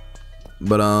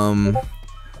 But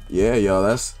yeah, y'all,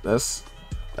 that's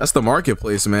the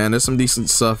marketplace, man. There's some decent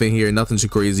stuff in here, nothing too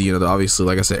crazy, you know. Obviously,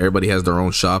 like I said, everybody has their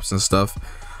own shops and stuff.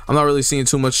 I'm not really seeing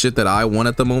too much shit that I want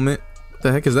at the moment. What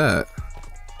the heck is that?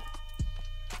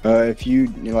 If you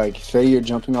like, say you're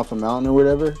jumping off a mountain or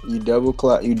whatever, you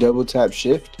double tap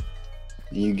shift,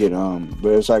 you get but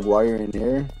it's like while you're in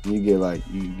there, you get like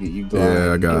you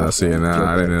yeah, I see it now.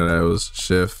 I didn't know that was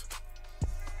shift.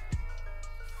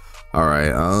 All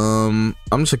right, I'm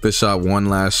gonna check this shop one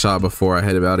last shot before I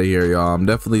head out of here, y'all. I'm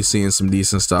definitely seeing some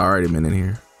decent stuff. I already been in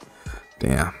here.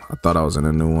 Damn, I thought I was in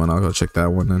a new one. I'll go check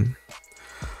that one then.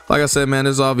 Like I said, man,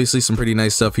 there's obviously some pretty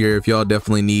nice stuff here. If y'all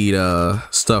definitely need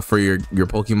stuff for your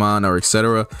Pokemon or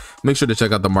etc., make sure to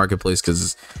check out the marketplace,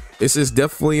 because it's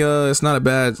definitely it's not a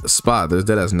bad spot. That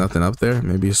has nothing up there.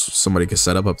 Maybe somebody could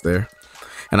set up there.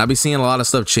 And I'll be seeing a lot of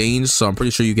stuff change, so I'm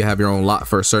pretty sure you can have your own lot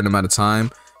for a certain amount of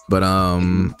time. But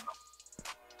I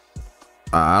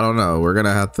don't know. We're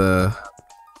gonna have to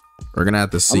see. I'm gonna have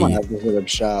to set up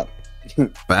shop.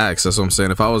 Facts, that's what I'm saying.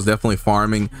 If I was definitely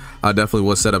farming, I definitely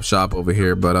would set up shop over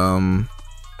here. But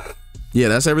yeah,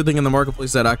 that's everything in the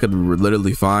marketplace that I could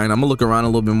literally find. I'm gonna look around a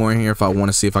little bit more in here if I want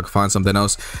to see if I can find something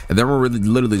else, and then we're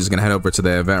literally just gonna head over to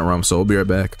the event room. So we'll be right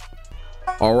back.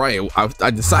 All right,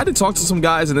 I decided to talk to some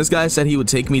guys, and this guy said he would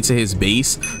take me to his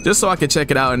base just so I could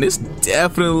check it out, and this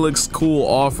definitely looks cool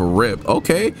off rip.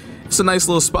 Okay, it's a nice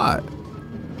little spot.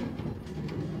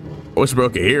 I wish bro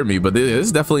could hear me, but this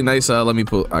is definitely nice. Let me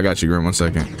pull. I got you, Grim. 1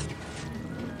 second.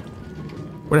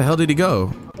 Where the hell did he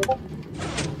go?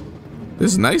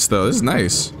 This is nice though. This is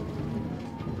nice.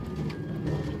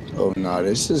 Oh no,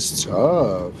 this is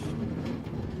tough.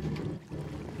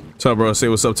 What's up, bro? Say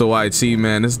what's up to YT,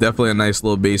 man. This is definitely a nice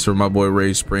little base for my boy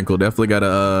Rage Sprinkle. Definitely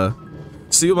gotta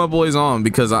see what my boy's on,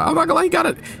 because I'm not gonna lie,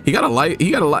 he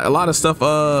got a lot of stuff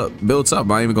built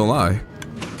up. I ain't even gonna lie.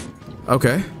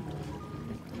 Okay.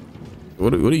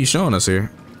 What are you showing us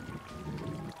here?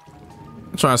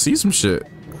 I'm trying to see some shit.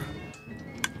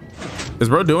 Is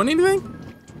bro doing anything?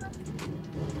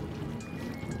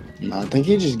 I think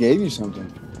he just gave you something.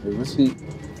 Wait, what's he?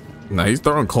 Nah, he's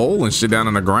throwing coal and shit down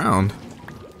on the ground.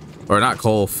 Or not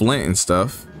coal, flint and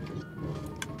stuff.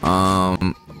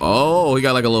 Oh, he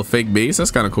got like a little fake base.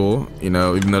 That's kind of cool. You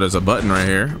know, even though there's a button right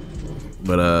here.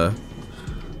 But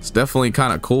it's definitely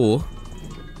kind of cool.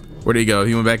 Where did he go?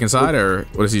 He went back inside, or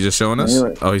what is he just showing us?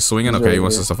 Oh, he's swinging. Okay, he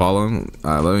wants us to follow him.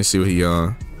 Let me see what he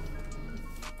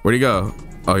where'd he go?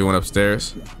 Oh, he went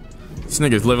upstairs. This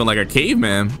nigga's living like a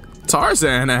caveman.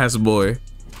 Tarzan ass boy.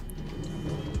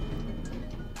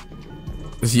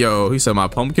 Yo, he said my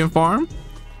pumpkin farm.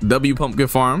 W pumpkin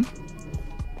farm.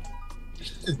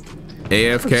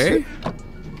 AFK.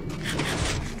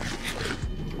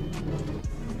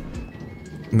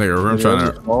 Nigga, I'm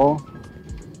trying to.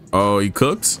 Oh, he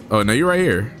cooked? Oh, no, you're right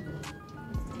here.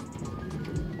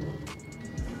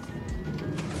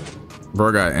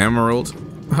 Bro got emerald.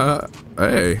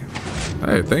 Hey,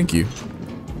 thank you.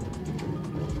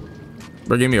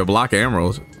 Bro gave me a block of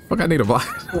emerald. Fuck, I need a block.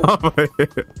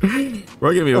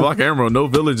 Bro gave me a block of emerald. No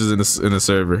villages in the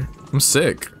server. I'm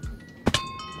sick.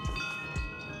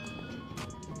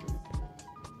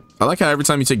 I like how every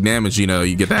time you take damage, you know,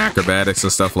 you get the acrobatics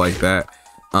and stuff like that.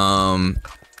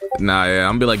 Nah, yeah,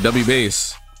 I'm gonna be like W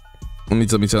base. Let me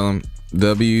tell him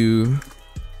W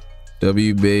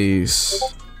base.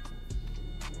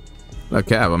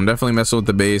 Okay, I'm definitely messing with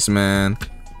the base, man.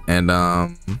 And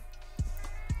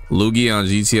Loogie on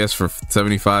GTS for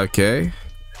 75k.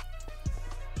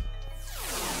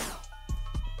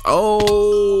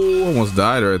 Oh, almost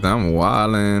died right there. I'm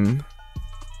wildin'.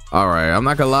 All right, I'm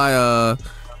not gonna lie.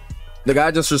 The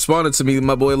guy just responded to me.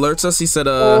 My boy alerts us. He said,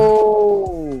 Oh.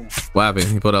 What happened?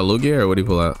 He pulled out Lugia, or what did he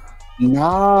pull out?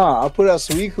 Nah, I put out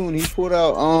Suicune. He pulled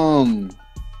out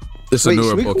It's a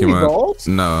newer Suicune Pokemon. evolves?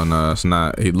 No, it's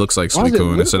not. He looks like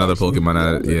Suicune. It's another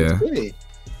Pokemon. Yeah,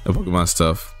 the Pokemon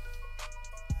stuff.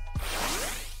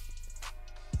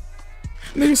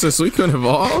 Nigga said Suicune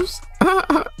evolves.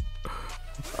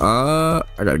 I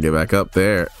gotta get back up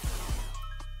there.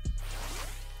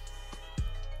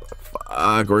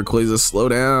 Fuck, Rayquaza, slow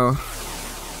down.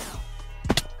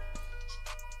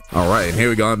 All right, here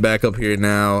we go. I'm back up here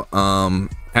now.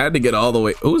 Had to get all the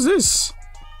way. Who's this?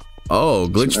 Oh,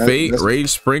 Glitch Fate, Rage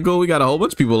Sprinkle. We got a whole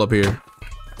bunch of people up here.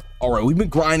 All right, we've been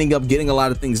grinding up, getting a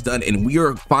lot of things done, and we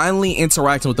are finally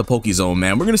interacting with the Pokézone,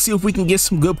 man. We're gonna see if we can get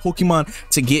some good Pokemon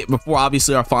to get before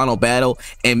obviously our final battle,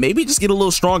 and maybe just get a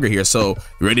little stronger here. So,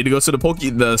 you ready to go to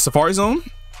the Safari Zone?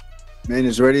 Man,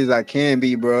 as ready as I can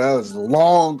be, bro. That was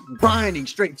long grinding,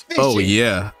 straight fishing. Oh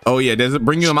yeah. Does it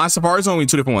bring you in my Safari Zone? We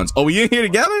two different ones. Oh, we in here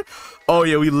together? Oh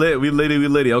yeah, we lit.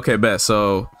 Okay, bet.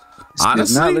 So this honestly,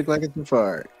 does not look like a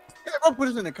Safari. Yeah, bro, put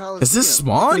us in the college. Is this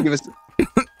Spawn?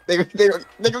 They gonna give us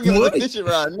a fishing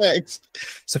rod next.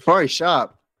 Safari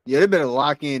shop. Yeah, they better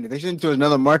lock in. If they send to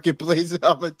another marketplace,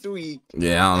 I'm a tweet.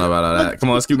 Yeah, I don't know about all that. Come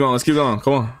on, let's keep going.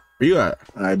 Come on. Where you at?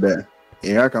 I bet.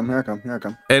 Yeah, here I come.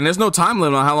 And there's no time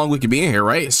limit on how long we can be in here,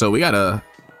 right? So we gotta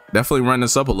definitely run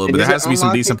this up a little bit. There has to be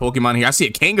some decent Pokemon here. I see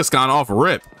a Kangaskhan off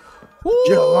rip.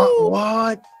 Yo,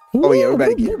 what? Oh yeah, we're about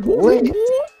to get lit.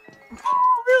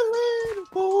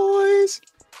 Boys.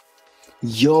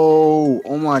 Yo,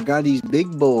 oh my god, these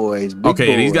big boys.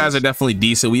 These guys are definitely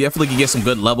decent. We definitely can get some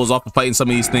good levels off of fighting some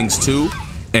of these things too.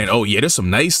 And oh yeah, there's some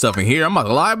nice stuff in here. I'm not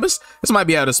gonna lie, this might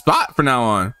be out of spot from now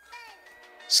on.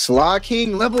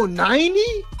 Slaking level 90?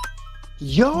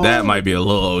 Yo, that might be a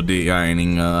little OD. I ain't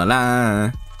even gonna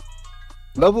lie.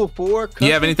 Level 4.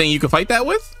 You have anything you can fight that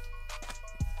with?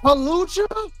 Halucha?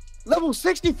 Level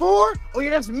 64? Oh yeah,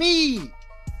 that's me.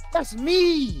 That's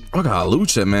me. I got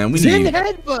Halucha, man. We Zen need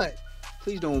headbutt.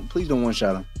 Please don't one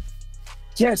shot him.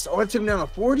 Yes, I took him down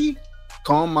to 40.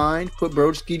 Calm mind, put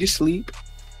Brodsky to sleep.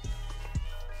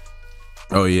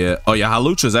 Oh yeah,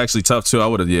 Halucha is actually tough too. I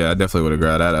definitely would have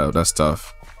grabbed that out. That's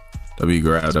tough. W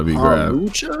grab.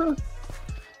 Halucha?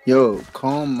 Yo,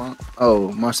 calm mind.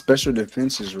 Oh, my special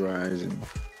defense is rising.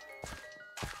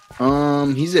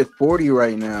 He's at 40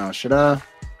 right now. Should I?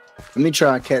 Let me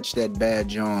try to catch that bad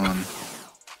John.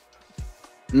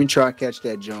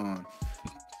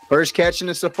 First catch in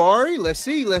the Safari. Let's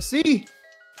see.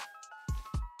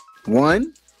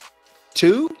 1,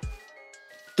 2,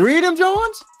 3 of them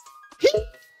Johns.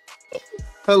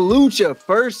 Halucha,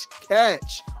 first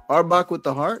catch. Arbok with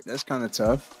the heart. That's kind of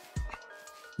tough.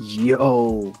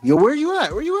 Yo, where you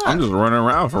at? I'm just running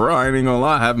around for real. I ain't even gonna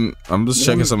lie. I'm just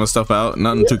checking some of the stuff out.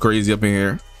 Nothing too crazy up in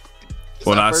here.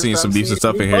 Well, I've seen some decent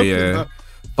stuff in here. Yeah.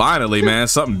 Finally, man,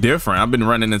 something different. I've been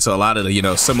running into a lot of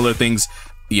the, similar things,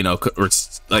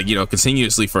 like, you know,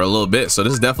 continuously for a little bit. So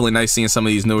this is definitely nice seeing some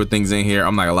of these newer things in here.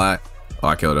 I'm not gonna lie. Oh,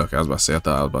 I killed it. Okay, I was about to say, I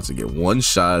thought I was about to get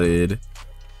one-shotted.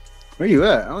 Where you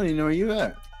at? I don't even know where you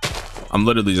at. I'm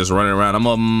literally just running around.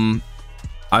 I'm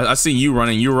I see you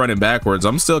running. You're running backwards.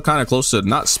 I'm still kind of close to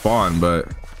not spawn, but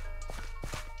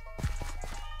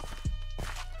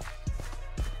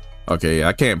okay, yeah,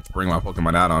 I can't bring my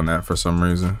Pokemon out on that for some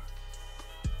reason.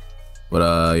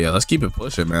 But yeah, let's keep it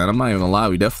pushing, man. I'm not even gonna lie,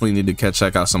 we definitely need to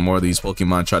check out some more of these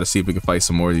Pokemon, try to see if we can fight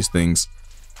some more of these things.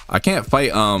 I can't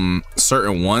fight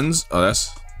certain ones. Oh,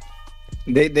 that's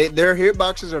their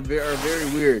hitboxes are very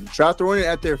weird. Try throwing it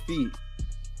at their feet.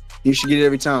 You should get it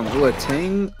every time. Oh,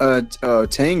 a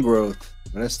Tang growth.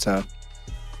 Oh, that's tough.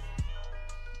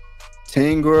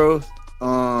 Tang growth.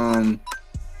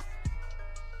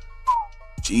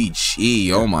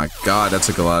 GG. Oh my god, that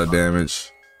took a lot of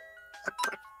damage.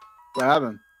 What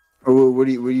happened? Or what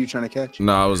are you trying to catch?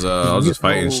 No, I was just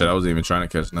fighting shit. I wasn't even trying to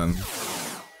catch nothing.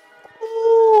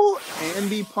 Ooh,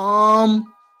 Ambipom.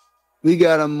 We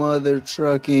got a mother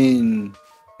trucking.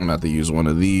 I'm about to use one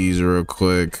of these real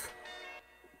quick.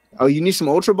 Oh, you need some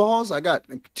Ultra Balls? I got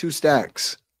 2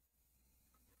 stacks.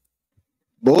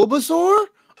 Bulbasaur?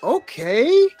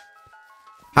 Okay.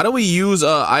 How do we use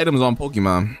items on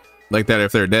Pokemon like that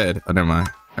if they're dead? Oh, never mind.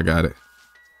 I got it.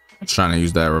 I'm trying to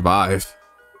use that revive.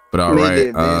 But all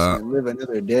right. Live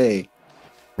another day.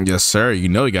 Yes, sir. You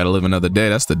know you got to live another day.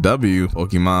 That's the W,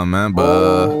 Pokemon, man.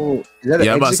 But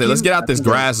yeah, I'm about to say, let's get out this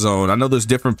grass zone. I know there's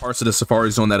different parts of the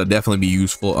Safari Zone that'll definitely be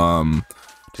useful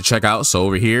to check out. So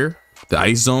over here, the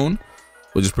Ice Zone,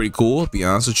 which is pretty cool. To be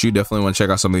honest with you, definitely want to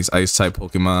check out some of these Ice type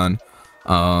Pokemon.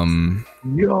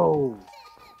 Yo,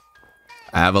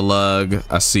 Avalugg.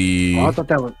 I see. Oh, I thought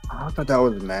that was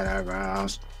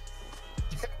Metagross.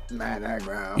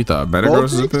 Metagross. You thought Metagross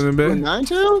was up in the bit?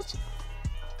 Ninetales?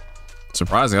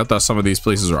 Surprising. I thought some of these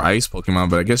places were ice Pokemon,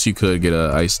 but I guess you could get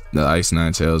the ice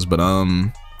Ninetales. But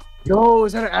yo,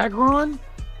 is that an Aggron?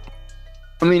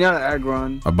 I mean, not an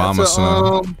Aggron.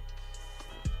 Abomasnow.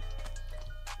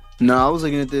 No, I was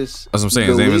looking at this. That's what I'm saying.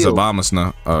 His name is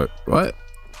Abomasnow. What?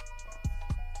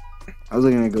 I was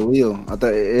looking at Galil. I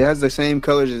thought it has the same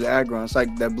colors as Aggron. It's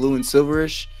like that blue and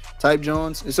silverish type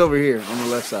Jones. It's over here on the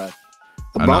left side.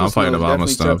 I know. I'm fighting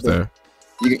Abomasnow up there.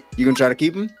 You gonna try to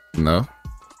keep him? No.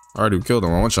 I already killed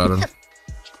him. I one-shot him.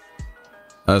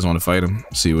 I just want to fight him.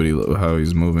 See how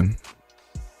he's moving.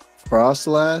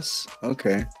 Frostlass?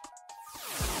 Okay.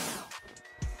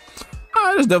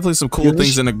 There's definitely some cool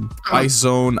things in the Ice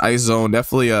Zone.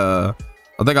 Definitely I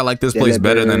think I like this place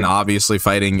better than obviously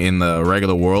fighting in the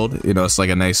regular world. You know, it's like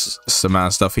a nice amount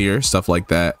of stuff here, stuff like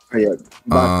that. Oh, yeah.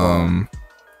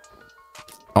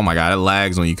 Oh my god, it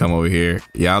lags when you come over here.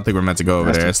 Yeah, I don't think we're meant to go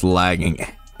over there. It's lagging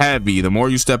heavy. The more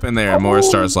you step in there, the more it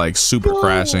starts like super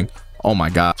crashing. Oh my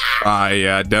god.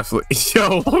 Yeah, definitely.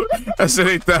 Yo, that shit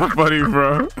ain't that funny,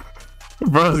 bro.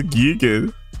 Bro's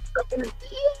geeking.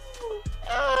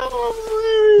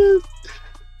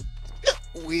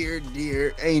 Weird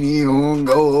deer ain't even gonna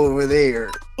go over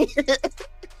there.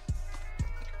 It's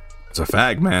a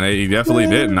fact, man. He definitely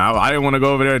didn't. I didn't want to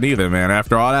go over there neither, man.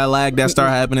 After all that lag that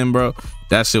started happening, bro,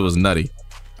 that shit was nutty.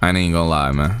 I ain't even gonna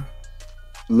lie, man.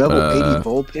 Level 80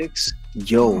 Vulpix?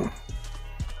 Yo.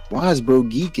 Why is bro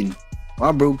geeking?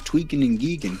 Why bro tweaking and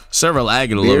geeking? Server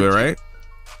lagging a little bit, right?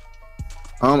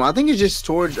 I think it's just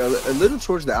towards a little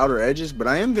towards the outer edges, but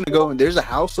I am gonna go. There's a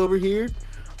house over here.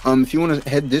 If you want to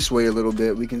head this way a little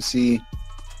bit, we can see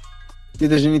if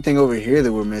there's anything over here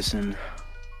that we're missing.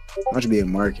 Must be a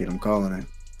market, I'm calling it.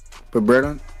 But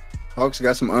Brett, Hawk's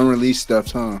got some unreleased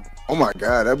stuff, huh? Oh my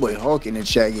god, that boy Hawk in the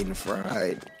chat getting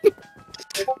fried.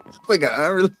 We got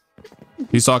unreleased.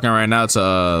 He's talking right now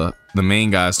to the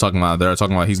main guys talking about. They're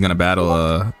talking about he's gonna battle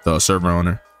the server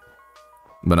owner.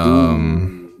 But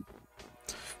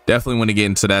definitely want to get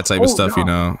into that type of stuff, you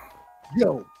know.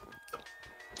 Yo,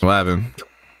 what happened?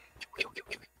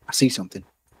 I see something.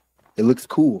 It looks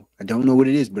cool. I don't know what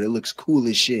it is, but it looks cool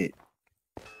as shit.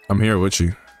 I'm here with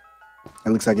you.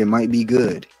 It looks like it might be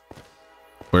good.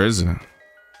 Where is it?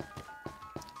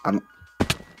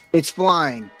 It's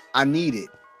flying. I need it.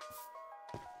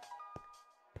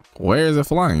 Where is it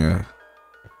flying at? Talking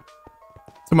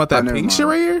about that pink shit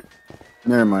right here?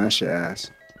 Never mind, that shit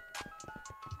ass.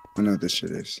 I know what this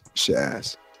shit is. Shit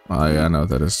ass. Oh yeah, I know what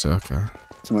that is too. Okay.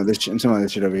 Some of this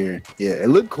shit over here. Yeah, it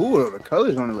looked cool though. The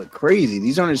colors on it look crazy.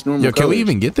 These aren't just normal colors. Can we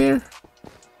even get there?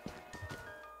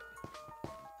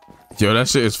 Yo, that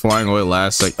shit is flying away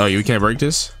last like. Oh, you can't break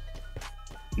this?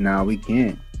 Nah, we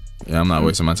can't. Yeah, I'm not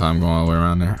wasting my time going all the way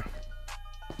around there.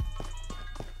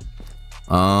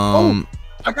 Oh,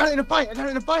 I got it in a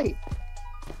fight.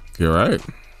 You're right.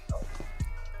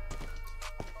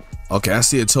 Okay, I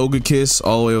see a Togekiss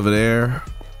all the way over there.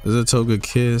 Is it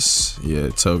Togekiss? Yeah,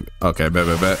 okay,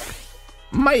 bet.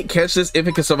 Might catch this if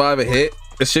it can survive a hit.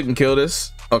 It shouldn't kill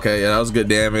this. Okay, yeah, that was good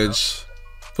damage.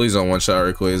 Please don't one-shot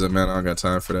Rayquaza, man. I don't got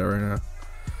time for that right now.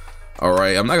 All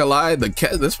right, I'm not gonna lie.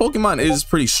 This Pokemon is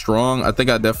pretty strong. I think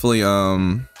I definitely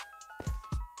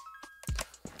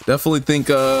think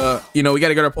you know, we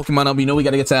gotta get our Pokemon up. You know, we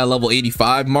gotta get to that level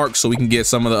 85 mark so we can get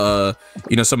some of the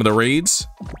you know, some of the raids.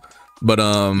 But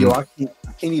yo, I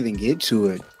can't even get to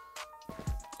it.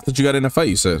 What you got in a fight,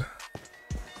 you said?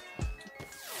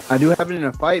 I do have it in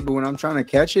a fight, but when I'm trying to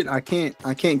catch it, I can't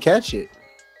catch it.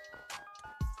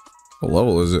 What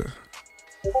level is it?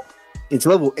 It's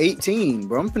level 18,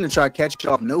 bro. I'm gonna try to catch it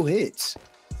off no hits.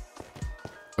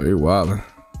 Oh, you're wildin'.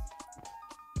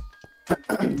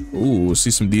 Ooh,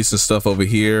 see some decent stuff over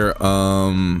here.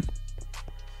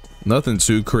 Nothing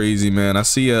too crazy, man. I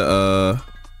see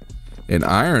an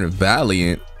Iron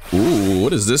Valiant. Ooh, what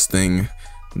does this thing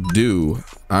do?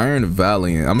 Iron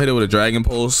Valiant. I'm hit it with a Dragon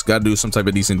Pulse. Got to do some type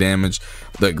of decent damage.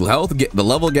 The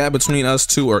level gap between us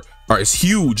two is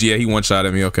huge. Yeah, he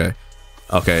one-shotted me. Okay,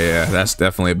 yeah, that's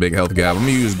definitely a big health gap. I'm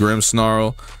gonna use Grim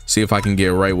Snarl, see if I can get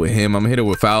right with him. I'm gonna hit it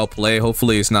with Foul Play.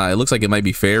 Hopefully it's not. It looks like it might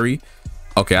be Fairy.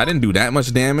 Okay, I didn't do that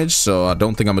much damage, so I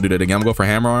don't think I'm gonna do that again. I'm gonna go for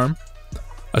Hammer Arm.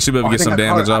 I should be able to get some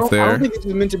damage off there. I don't think it's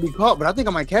meant to be caught, but I think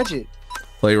I might catch it.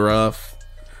 Play rough.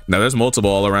 Now there's multiple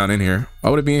all around in here.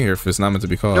 Why would it be in here if it's not meant to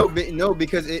be caught? No,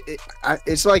 because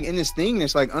it's like in this thing.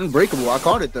 It's like unbreakable. I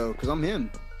caught it though, because I'm him.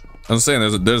 I'm saying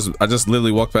I just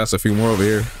literally walked past a few more over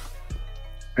here.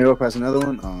 I walk past another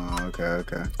one. Oh,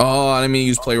 okay. Oh, I didn't mean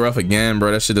use Play Rough again,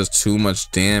 bro. That shit does too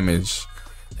much damage.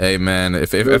 Hey man,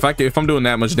 if I'm doing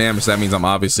that much damage, that means I'm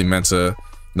obviously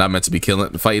not meant to be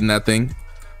fighting that thing.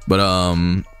 But I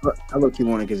look you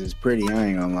want it because it's pretty. I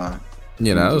ain't gonna lie.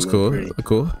 Yeah, that was cool.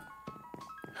 Cool.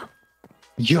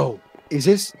 Yo, is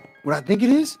this what I think it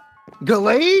is?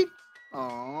 Gallade?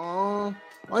 Aww.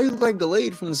 Why you look like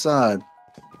Gallade from the side?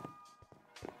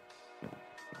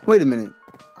 Wait a minute.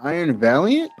 Iron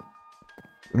Valiant?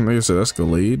 Like I said, that's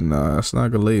Gallade. Nah, that's not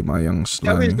Gallade, my young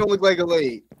slime. That means don't look like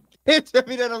Gallade. Tell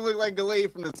me that don't look like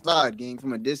Gallade from the side, gang,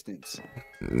 from a distance.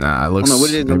 Nah, it looks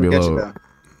what it is, maybe a little.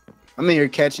 I'm in here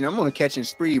catching. I'm on a catching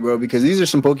spree, bro, because these are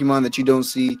some Pokemon that you don't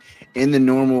see in the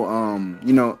normal,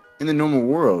 you know, in the normal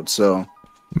world. So I'm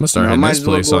gonna start hitting this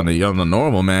place on the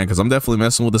normal, man, because I'm definitely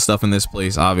messing with the stuff in this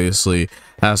place. Obviously,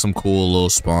 has some cool little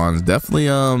spawns. Definitely,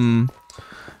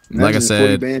 like I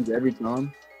said, 40 bands every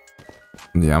time.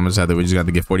 Yeah, we just got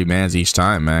to get 40 bands each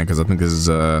time, man, because I think this is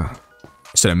I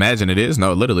should imagine it is.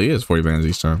 No, it literally is 40 bands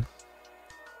each time.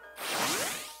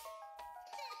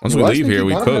 Once we leave here,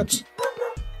 we cooked.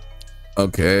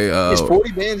 Okay, it's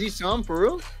 40 bands each time for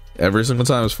real? Every single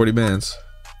time it's 40 bands.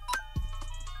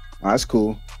 Oh, that's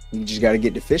cool. You just got to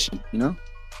get to fishing, you know?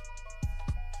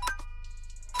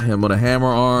 Him with a Hammer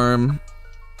Arm.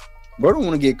 Bro, don't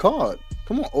want to get caught.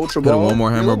 Come on, Ultra Ball. One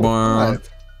more Hammer Arm.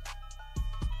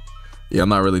 Yeah, I'm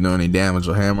not really doing any damage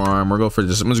with Hammer Arm. I'm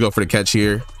just gonna go for the catch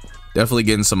here. Definitely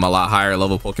getting a lot higher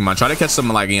level Pokemon. Try to catch some,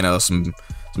 like, you know, some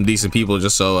decent people,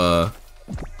 just so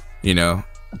you know,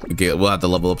 we'll have to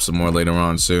level up some more later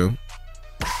on too.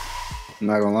 I'm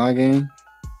not gonna lie, gang.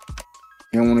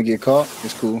 You don't want to get caught?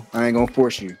 It's cool. I ain't gonna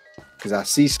force you, because I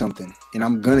see something and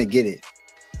I'm gonna get it.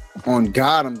 On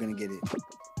God, I'm gonna get it.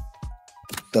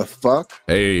 The fuck?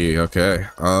 Hey, okay.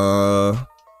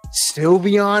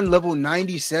 Sylveon level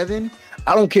 97.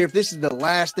 I don't care if this is the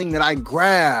last thing that I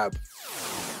grab.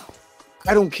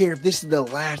 I don't care if this is the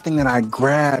last thing that I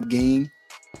grab, gang.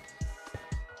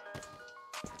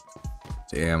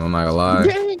 Damn, I'm not gonna lie.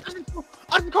 Dang,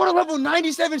 I just caught a level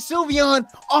 97 Sylveon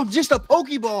off just a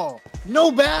Pokeball. No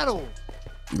battle.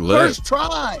 First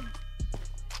try.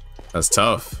 That's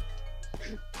tough.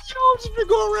 You know, I'm just gonna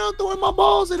go around throwing my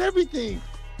balls and everything.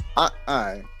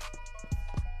 Alright.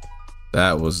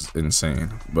 That was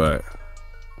insane, but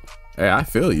hey, I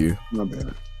feel you. Not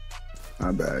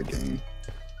bad, game.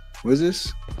 What is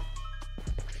this?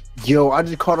 Yo, I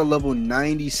just caught a level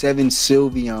 97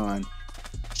 Sylveon.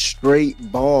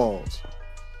 Straight balls.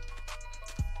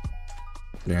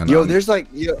 Yeah, yo, there's like,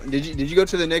 yo, did you go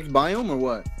to the next biome or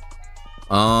what?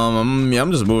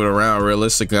 I'm just moving around.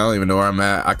 Realistically, I don't even know where I'm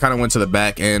at. I kind of went to the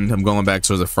back end. I'm going back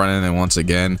towards the front end, and once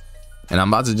again, and I'm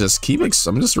about to just keep. I'm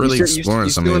just really exploring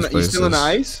some of these places. You still in the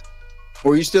ice,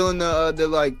 or you still in the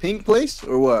like pink place,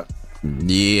 or what?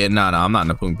 Yeah, no, I'm not in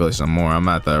the pink place no more. I'm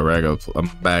at the regular. I'm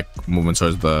back, moving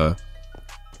towards the.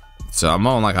 So I'm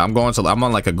on like I'm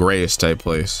on like a grayish type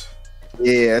place.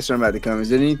 Yeah, that's where I'm about to come. Is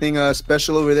there anything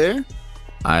special over there?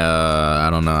 I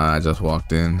don't know. I just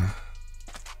walked in.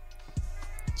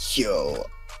 Yo,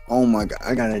 Oh my god,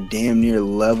 I got a damn near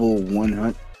level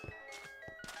 100.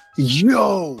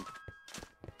 Yo!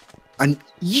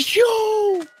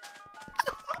 Yo!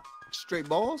 Straight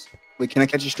balls? Wait, can I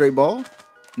catch a straight ball?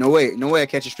 No way I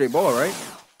catch a straight ball, right?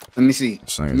 Let me see.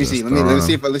 Let me see.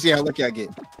 Let's see how lucky I get.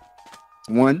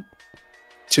 1,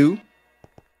 2.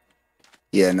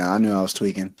 Yeah, nah, I knew I was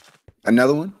tweaking.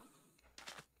 Another one.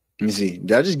 Let me see.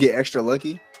 Did I just get extra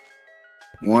lucky?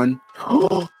 1.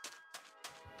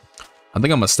 I think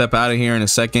I'm gonna step out of here in a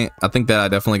second. I think that I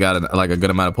definitely got a good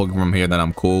amount of Pokemon here that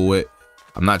I'm cool with.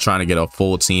 I'm not trying to get a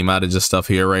full team out of just stuff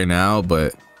here right now,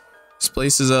 but this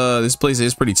place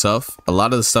is pretty tough. A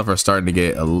lot of the stuff are starting to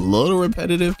get a little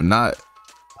repetitive, not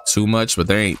too much, but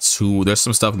there's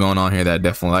some stuff going on here that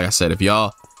definitely, like I said, if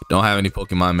y'all don't have any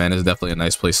Pokemon, man, it's definitely a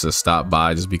nice place to stop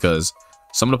by, just because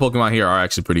some of the Pokemon here are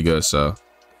actually pretty good. So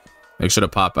make sure to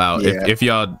pop out. Yeah. If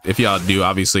y'all do,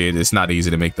 obviously it's not easy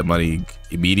to make the money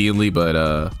immediately,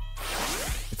 but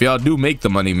if y'all do make the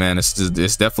money, man, it's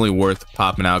definitely worth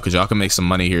popping out, because y'all can make some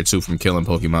money here too from killing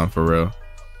Pokemon for real.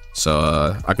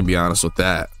 So I can be honest with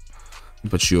that.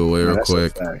 Put you away real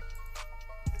quick.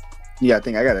 Yeah, I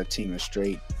think I got a team of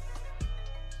straight.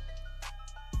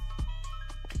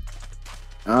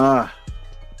 Trying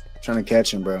to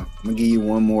catch him, bro. I'm gonna give you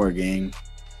one more, gang.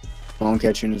 If I don't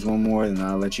catch you in this one more, then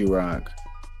I'll let you rock.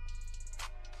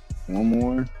 One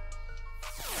more.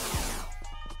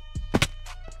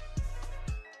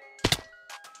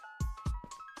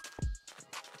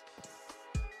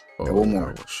 Oh, one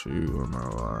more. Shoot, I'm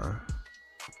not lying.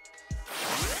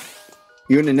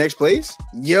 You in the next place?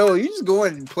 Yo, you just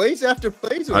going place after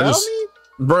place without me?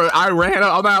 Bro, I ran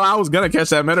up. I was gonna catch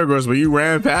that Metagross, but you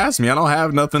ran past me. I don't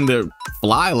have nothing to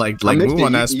fly like move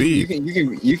on that speed.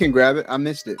 You can grab it. I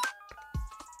missed it.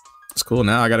 It's cool.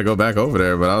 Now I gotta go back over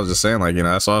there, but I was just saying, like, you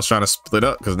know, that's why I was trying to split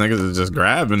up, because niggas is just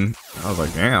grabbing. I was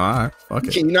like, damn, all right, fuck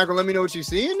it. You're not gonna let me know what you're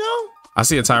seeing now? I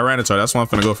see a Tyranitar. That's what I'm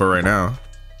gonna go for right now.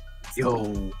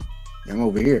 Yo, I'm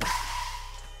over here.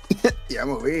 Yeah,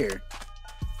 I'm over here.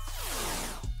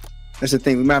 That's the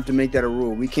thing. We might have to make that a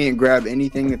rule. We can't grab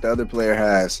anything that the other player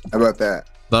has. How about that?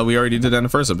 Thought we already did that in the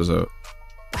first episode.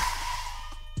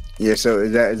 Yeah. So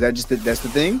is that just that's the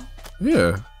thing?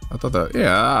 Yeah, I thought that.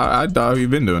 Yeah, I thought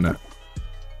you've been doing that.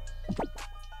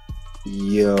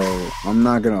 Yo, I'm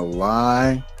not gonna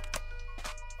lie.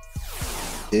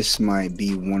 This might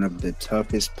be one of the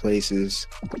toughest places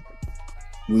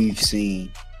we've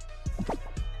seen.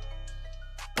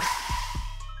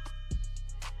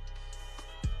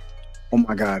 Oh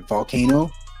my god,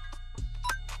 volcano?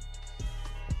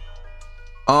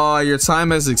 Oh, your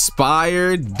time has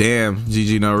expired. Damn,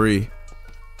 GG no re.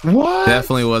 What?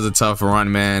 Definitely was a tough run,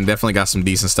 man. Definitely got some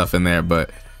decent stuff in there, but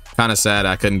kind of sad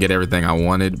I couldn't get everything I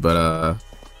wanted. But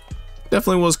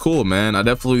definitely was cool, man. I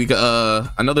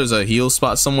know there's a heal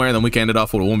spot somewhere, and then we can end it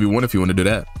off with a 1v1 if you want to do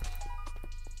that.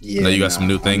 Yeah, I know you got some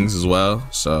new things as well,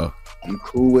 so I'm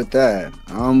cool with that.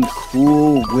 I'm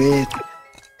cool with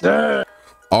that.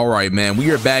 All right, man,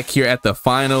 we are back here at the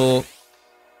final.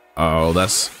 Oh,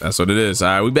 that's what it is. All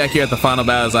right, we back here at the final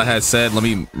battle, as I had said. Let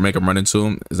me make him run into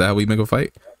him. Is that how we make a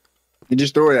fight? You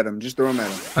just throw it at him. Just throw him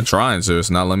at him. I'm trying to. It's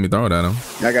not letting me throw it at him.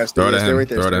 I got to throw it at him. Right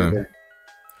there, throw it at him.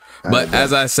 But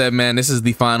as I said, man, this is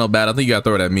the final battle. I think you got to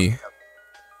throw it at me.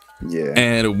 Yeah.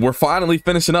 And we're finally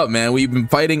finishing up, man. We've been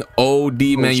fighting OD,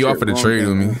 man. You offered to trade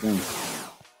with me.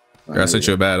 I sent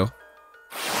you a battle.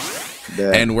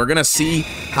 And we're gonna see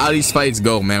how these fights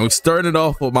go, man. We started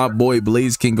off with my boy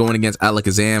Blaze King going against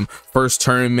Alakazam first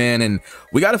turn, man, and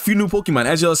we got a few new Pokemon.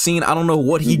 As y'all seen, I don't know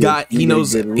what he got. He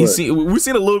knows. We've seen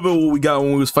a little bit of what we got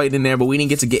when we was fighting in there, but we didn't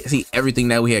get to see everything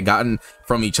that we had gotten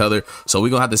from each other. So we're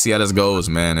gonna have to see how this goes,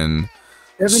 man. And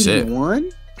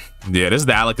 71. Yeah, this is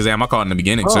the Alakazam I caught in the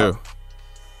beginning too.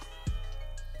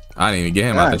 I didn't even get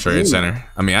him out the trade center.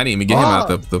 I mean, I didn't even get him out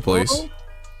the place.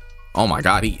 Oh my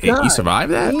god, he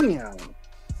survived that? Damn.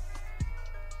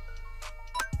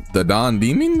 The Don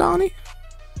Demon Donnie?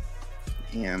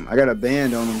 Damn, I got a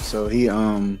band on him, so he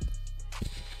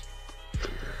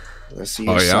let's see.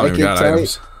 Oh yeah, I don't even got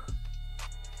items.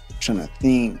 Trying to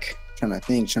think. I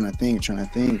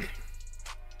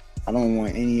don't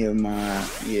want any of my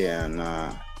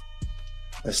nah.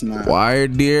 That's not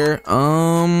Wired Deer.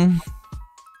 I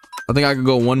think I could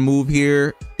go one move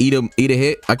here. Eat a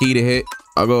hit. I can eat a hit.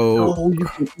 I'll go. Oh, you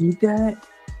can eat that?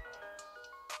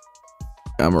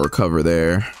 I'm gonna recover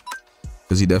there,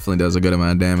 because he definitely does a good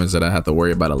amount of damage that I have to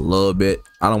worry about a little bit.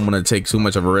 I don't want to take too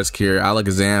much of a risk here.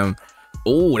 Alakazam.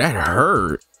 Oh, that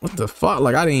hurt. What the fuck?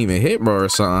 Like, I didn't even hit, bro, or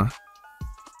something.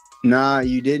 Nah,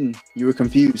 you didn't. You were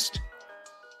confused.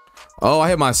 Oh, I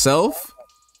hit myself?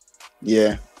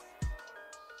 Yeah.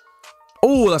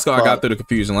 Oh, let's go. I got through the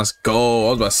confusion. Let's go. I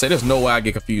was about to say, there's no way I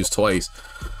get confused twice.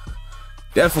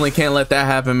 Definitely can't let that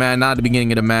happen, man. Not at the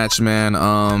beginning of the match, man.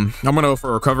 I'm gonna go for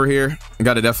a recover here. I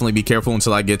gotta definitely be careful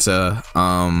until I get to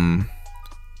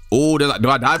oh, do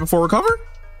I die before recover?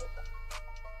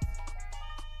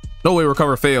 No way,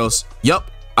 recover fails.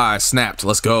 Yup, I snapped.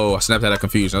 Let's go. I snapped out of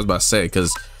confusion. I was about to say,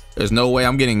 because there's no way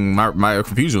I'm getting my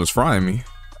confusion was frying me.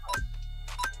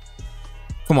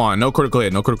 Come on, no critical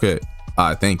hit, no critical hit.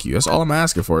 Thank you. That's all I'm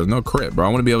asking for is no crit, bro. I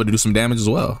want to be able to do some damage as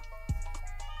well.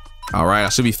 All right, I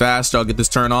should be faster. I'll get this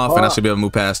turn off, and I should be able to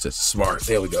move past it. Smart.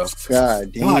 There we go.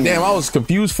 God damn. God damn, I was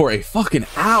confused for a fucking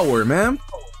hour, man.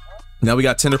 Now we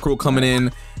got Tentacruel coming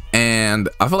in, and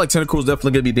I feel like Tentacruel's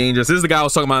definitely gonna be dangerous. This is the guy I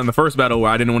was talking about in the first battle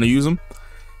where I didn't want to use him.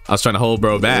 I was trying to hold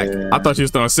bro back. Yeah. I thought she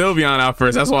was throwing Sylveon out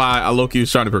first. That's why I low-key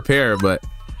was trying to prepare, but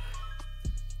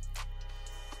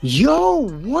yo,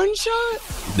 one shot.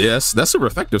 Yes, that's a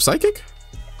effective psychic.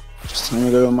 Just gonna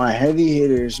go with my heavy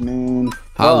hitters, man.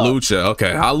 Halucha.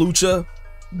 Okay, Halucha.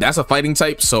 That's a fighting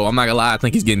type, so I'm not gonna lie. I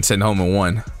think he's getting sent home in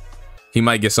one. He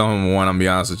might get sent home in one. I'm gonna be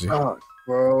honest with you. Oh,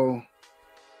 bro.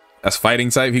 That's fighting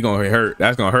type. He gonna hurt.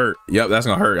 That's gonna hurt. Yep, that's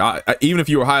gonna hurt. Even if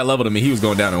you were high level to me, he was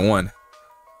going down in one.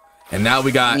 And now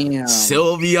we got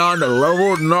Sylveon to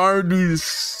level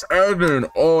 97.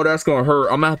 Oh, that's gonna hurt.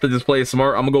 I'm gonna have to just play it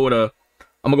smart. I'm gonna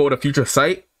go with a future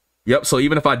sight. Yep, so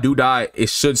even if I do die, it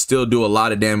should still do a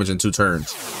lot of damage in 2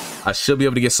 turns. I should be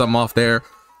able to get something off there,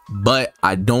 but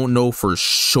I don't know for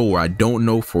sure. I don't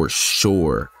know for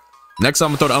sure. Next,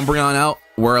 I'm gonna throw the Umbreon out.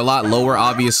 We're a lot lower,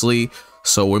 obviously,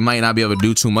 so we might not be able to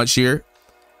do too much here.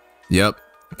 Yep.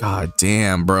 God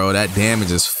damn, bro. That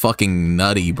damage is fucking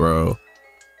nutty, bro.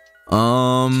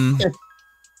 Yo,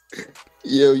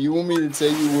 you want me to tell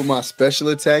you what my special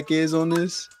attack is on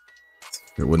this?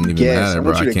 It wouldn't even matter,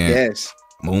 bro. I can't. Guess.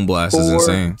 Moonblast is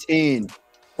insane.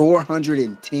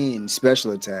 410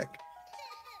 special attack.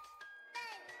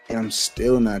 And I'm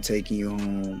still not taking you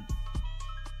home.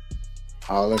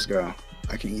 Oh, let's go.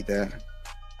 I can eat that.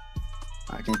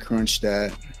 I can crunch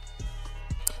that.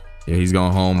 Yeah, he's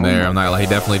going home there. I'm not gonna lie, he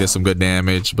definitely did some good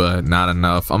damage, but not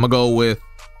enough. I'm gonna go with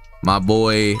my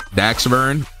boy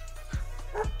Daxburn.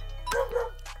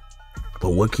 But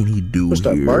what can he do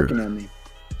Stop here? Barking at me.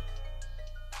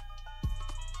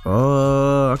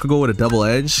 I could go with a double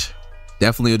edge.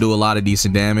 Definitely will do a lot of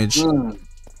decent damage.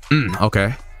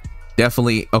 Okay.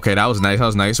 Definitely. Okay, that was nice. That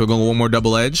was nice. We're going one more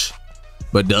double edge.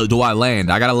 But do I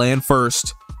land? I gotta land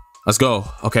first. Let's go.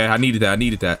 Okay, I needed that. I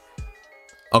needed that.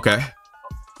 Okay.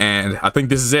 And I think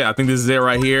this is it. I think this is it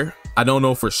right here. I don't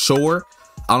know for sure.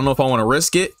 I don't know if I want to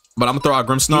risk it, but I'm gonna throw out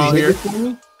Grimmsnarl here.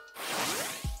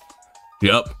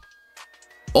 Yep.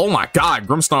 Oh my god,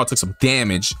 Grimmsnarl took some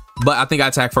damage, but I think I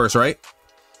attack first, right?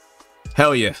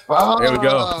 Hell yeah. There we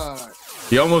go.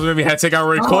 He almost made me have to take out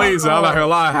Rayquaza. I'm not gonna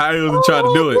lie, how he was trying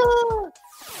to do it.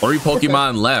 3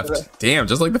 Pokemon left. Damn,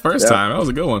 just like the first time. That was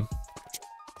a good one.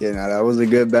 Yeah, no, that was a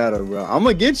good battle, bro. I'm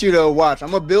gonna get you though. Watch,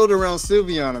 I'm gonna build around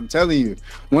Sylveon. I'm telling you.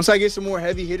 Once I get some more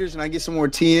heavy hitters and I get some more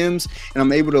TMs and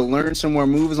I'm able to learn some more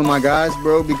moves on my guys,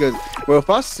 bro. Because, bro,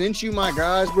 if I sent you my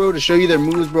guys, bro, to show you their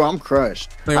moves, bro, I'm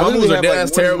crushed. Like, my moves are dead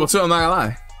ass terrible too. I'm not gonna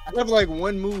lie. I have like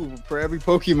 1 move for every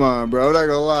Pokemon, bro. I'm not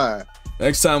gonna lie.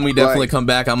 Next time we definitely come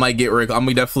back, I might get Rick. I'm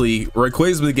definitely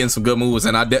Rayquaza's been getting some good moves,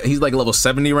 and he's like level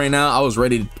 70 right now. I was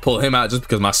ready to pull him out just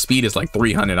because my speed is like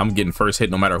 300. I'm getting first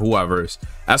hit no matter who I verse.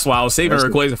 That's why I was saving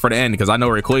Rayquaza for the end, because I know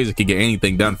Rayquaza can get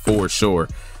anything done for sure.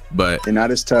 But and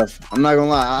not as tough. I'm not gonna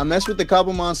lie. I mess with the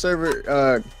Cobblemon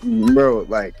server, bro.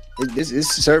 Like this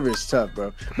server is tough,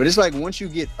 bro. But it's like once you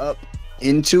get up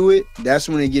into it, that's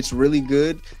when it gets really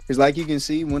good. Because like you can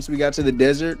see, once we got to the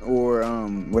desert or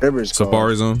whatever it's called,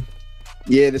 Safari Zone.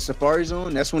 Yeah, the Safari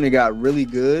Zone, that's when it got really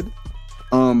good.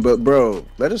 But bro,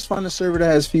 let us find a server that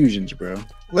has fusions, bro.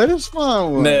 Let us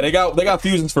find one. Nah, they got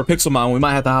fusions for Pixelmon. We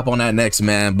might have to hop on that next,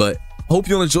 man. But hope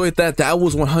you enjoyed that. That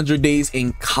was 100 days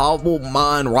in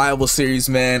Cobblemon Rival Series,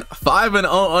 man.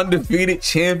 5-0 undefeated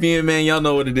champion, man. Y'all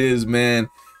know what it is, man.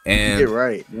 And get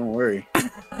right. Don't worry.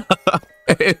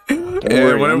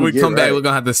 Whenever we come back, we're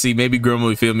gonna have to see. Maybe Grim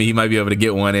will feel me. He might be able to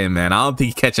get one in, man. I don't think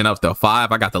he's catching up to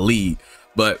 5. I got the lead.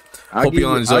 But hope you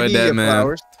all enjoyed that,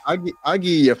 man. I'll give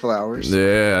you your flowers.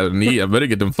 Yeah, I better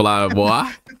get them flowers, boy.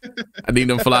 I need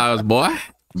them flowers, boy.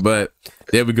 But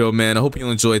there we go, man. I hope you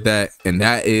enjoyed that. And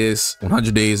that is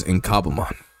 100 days in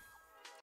Cobblemon.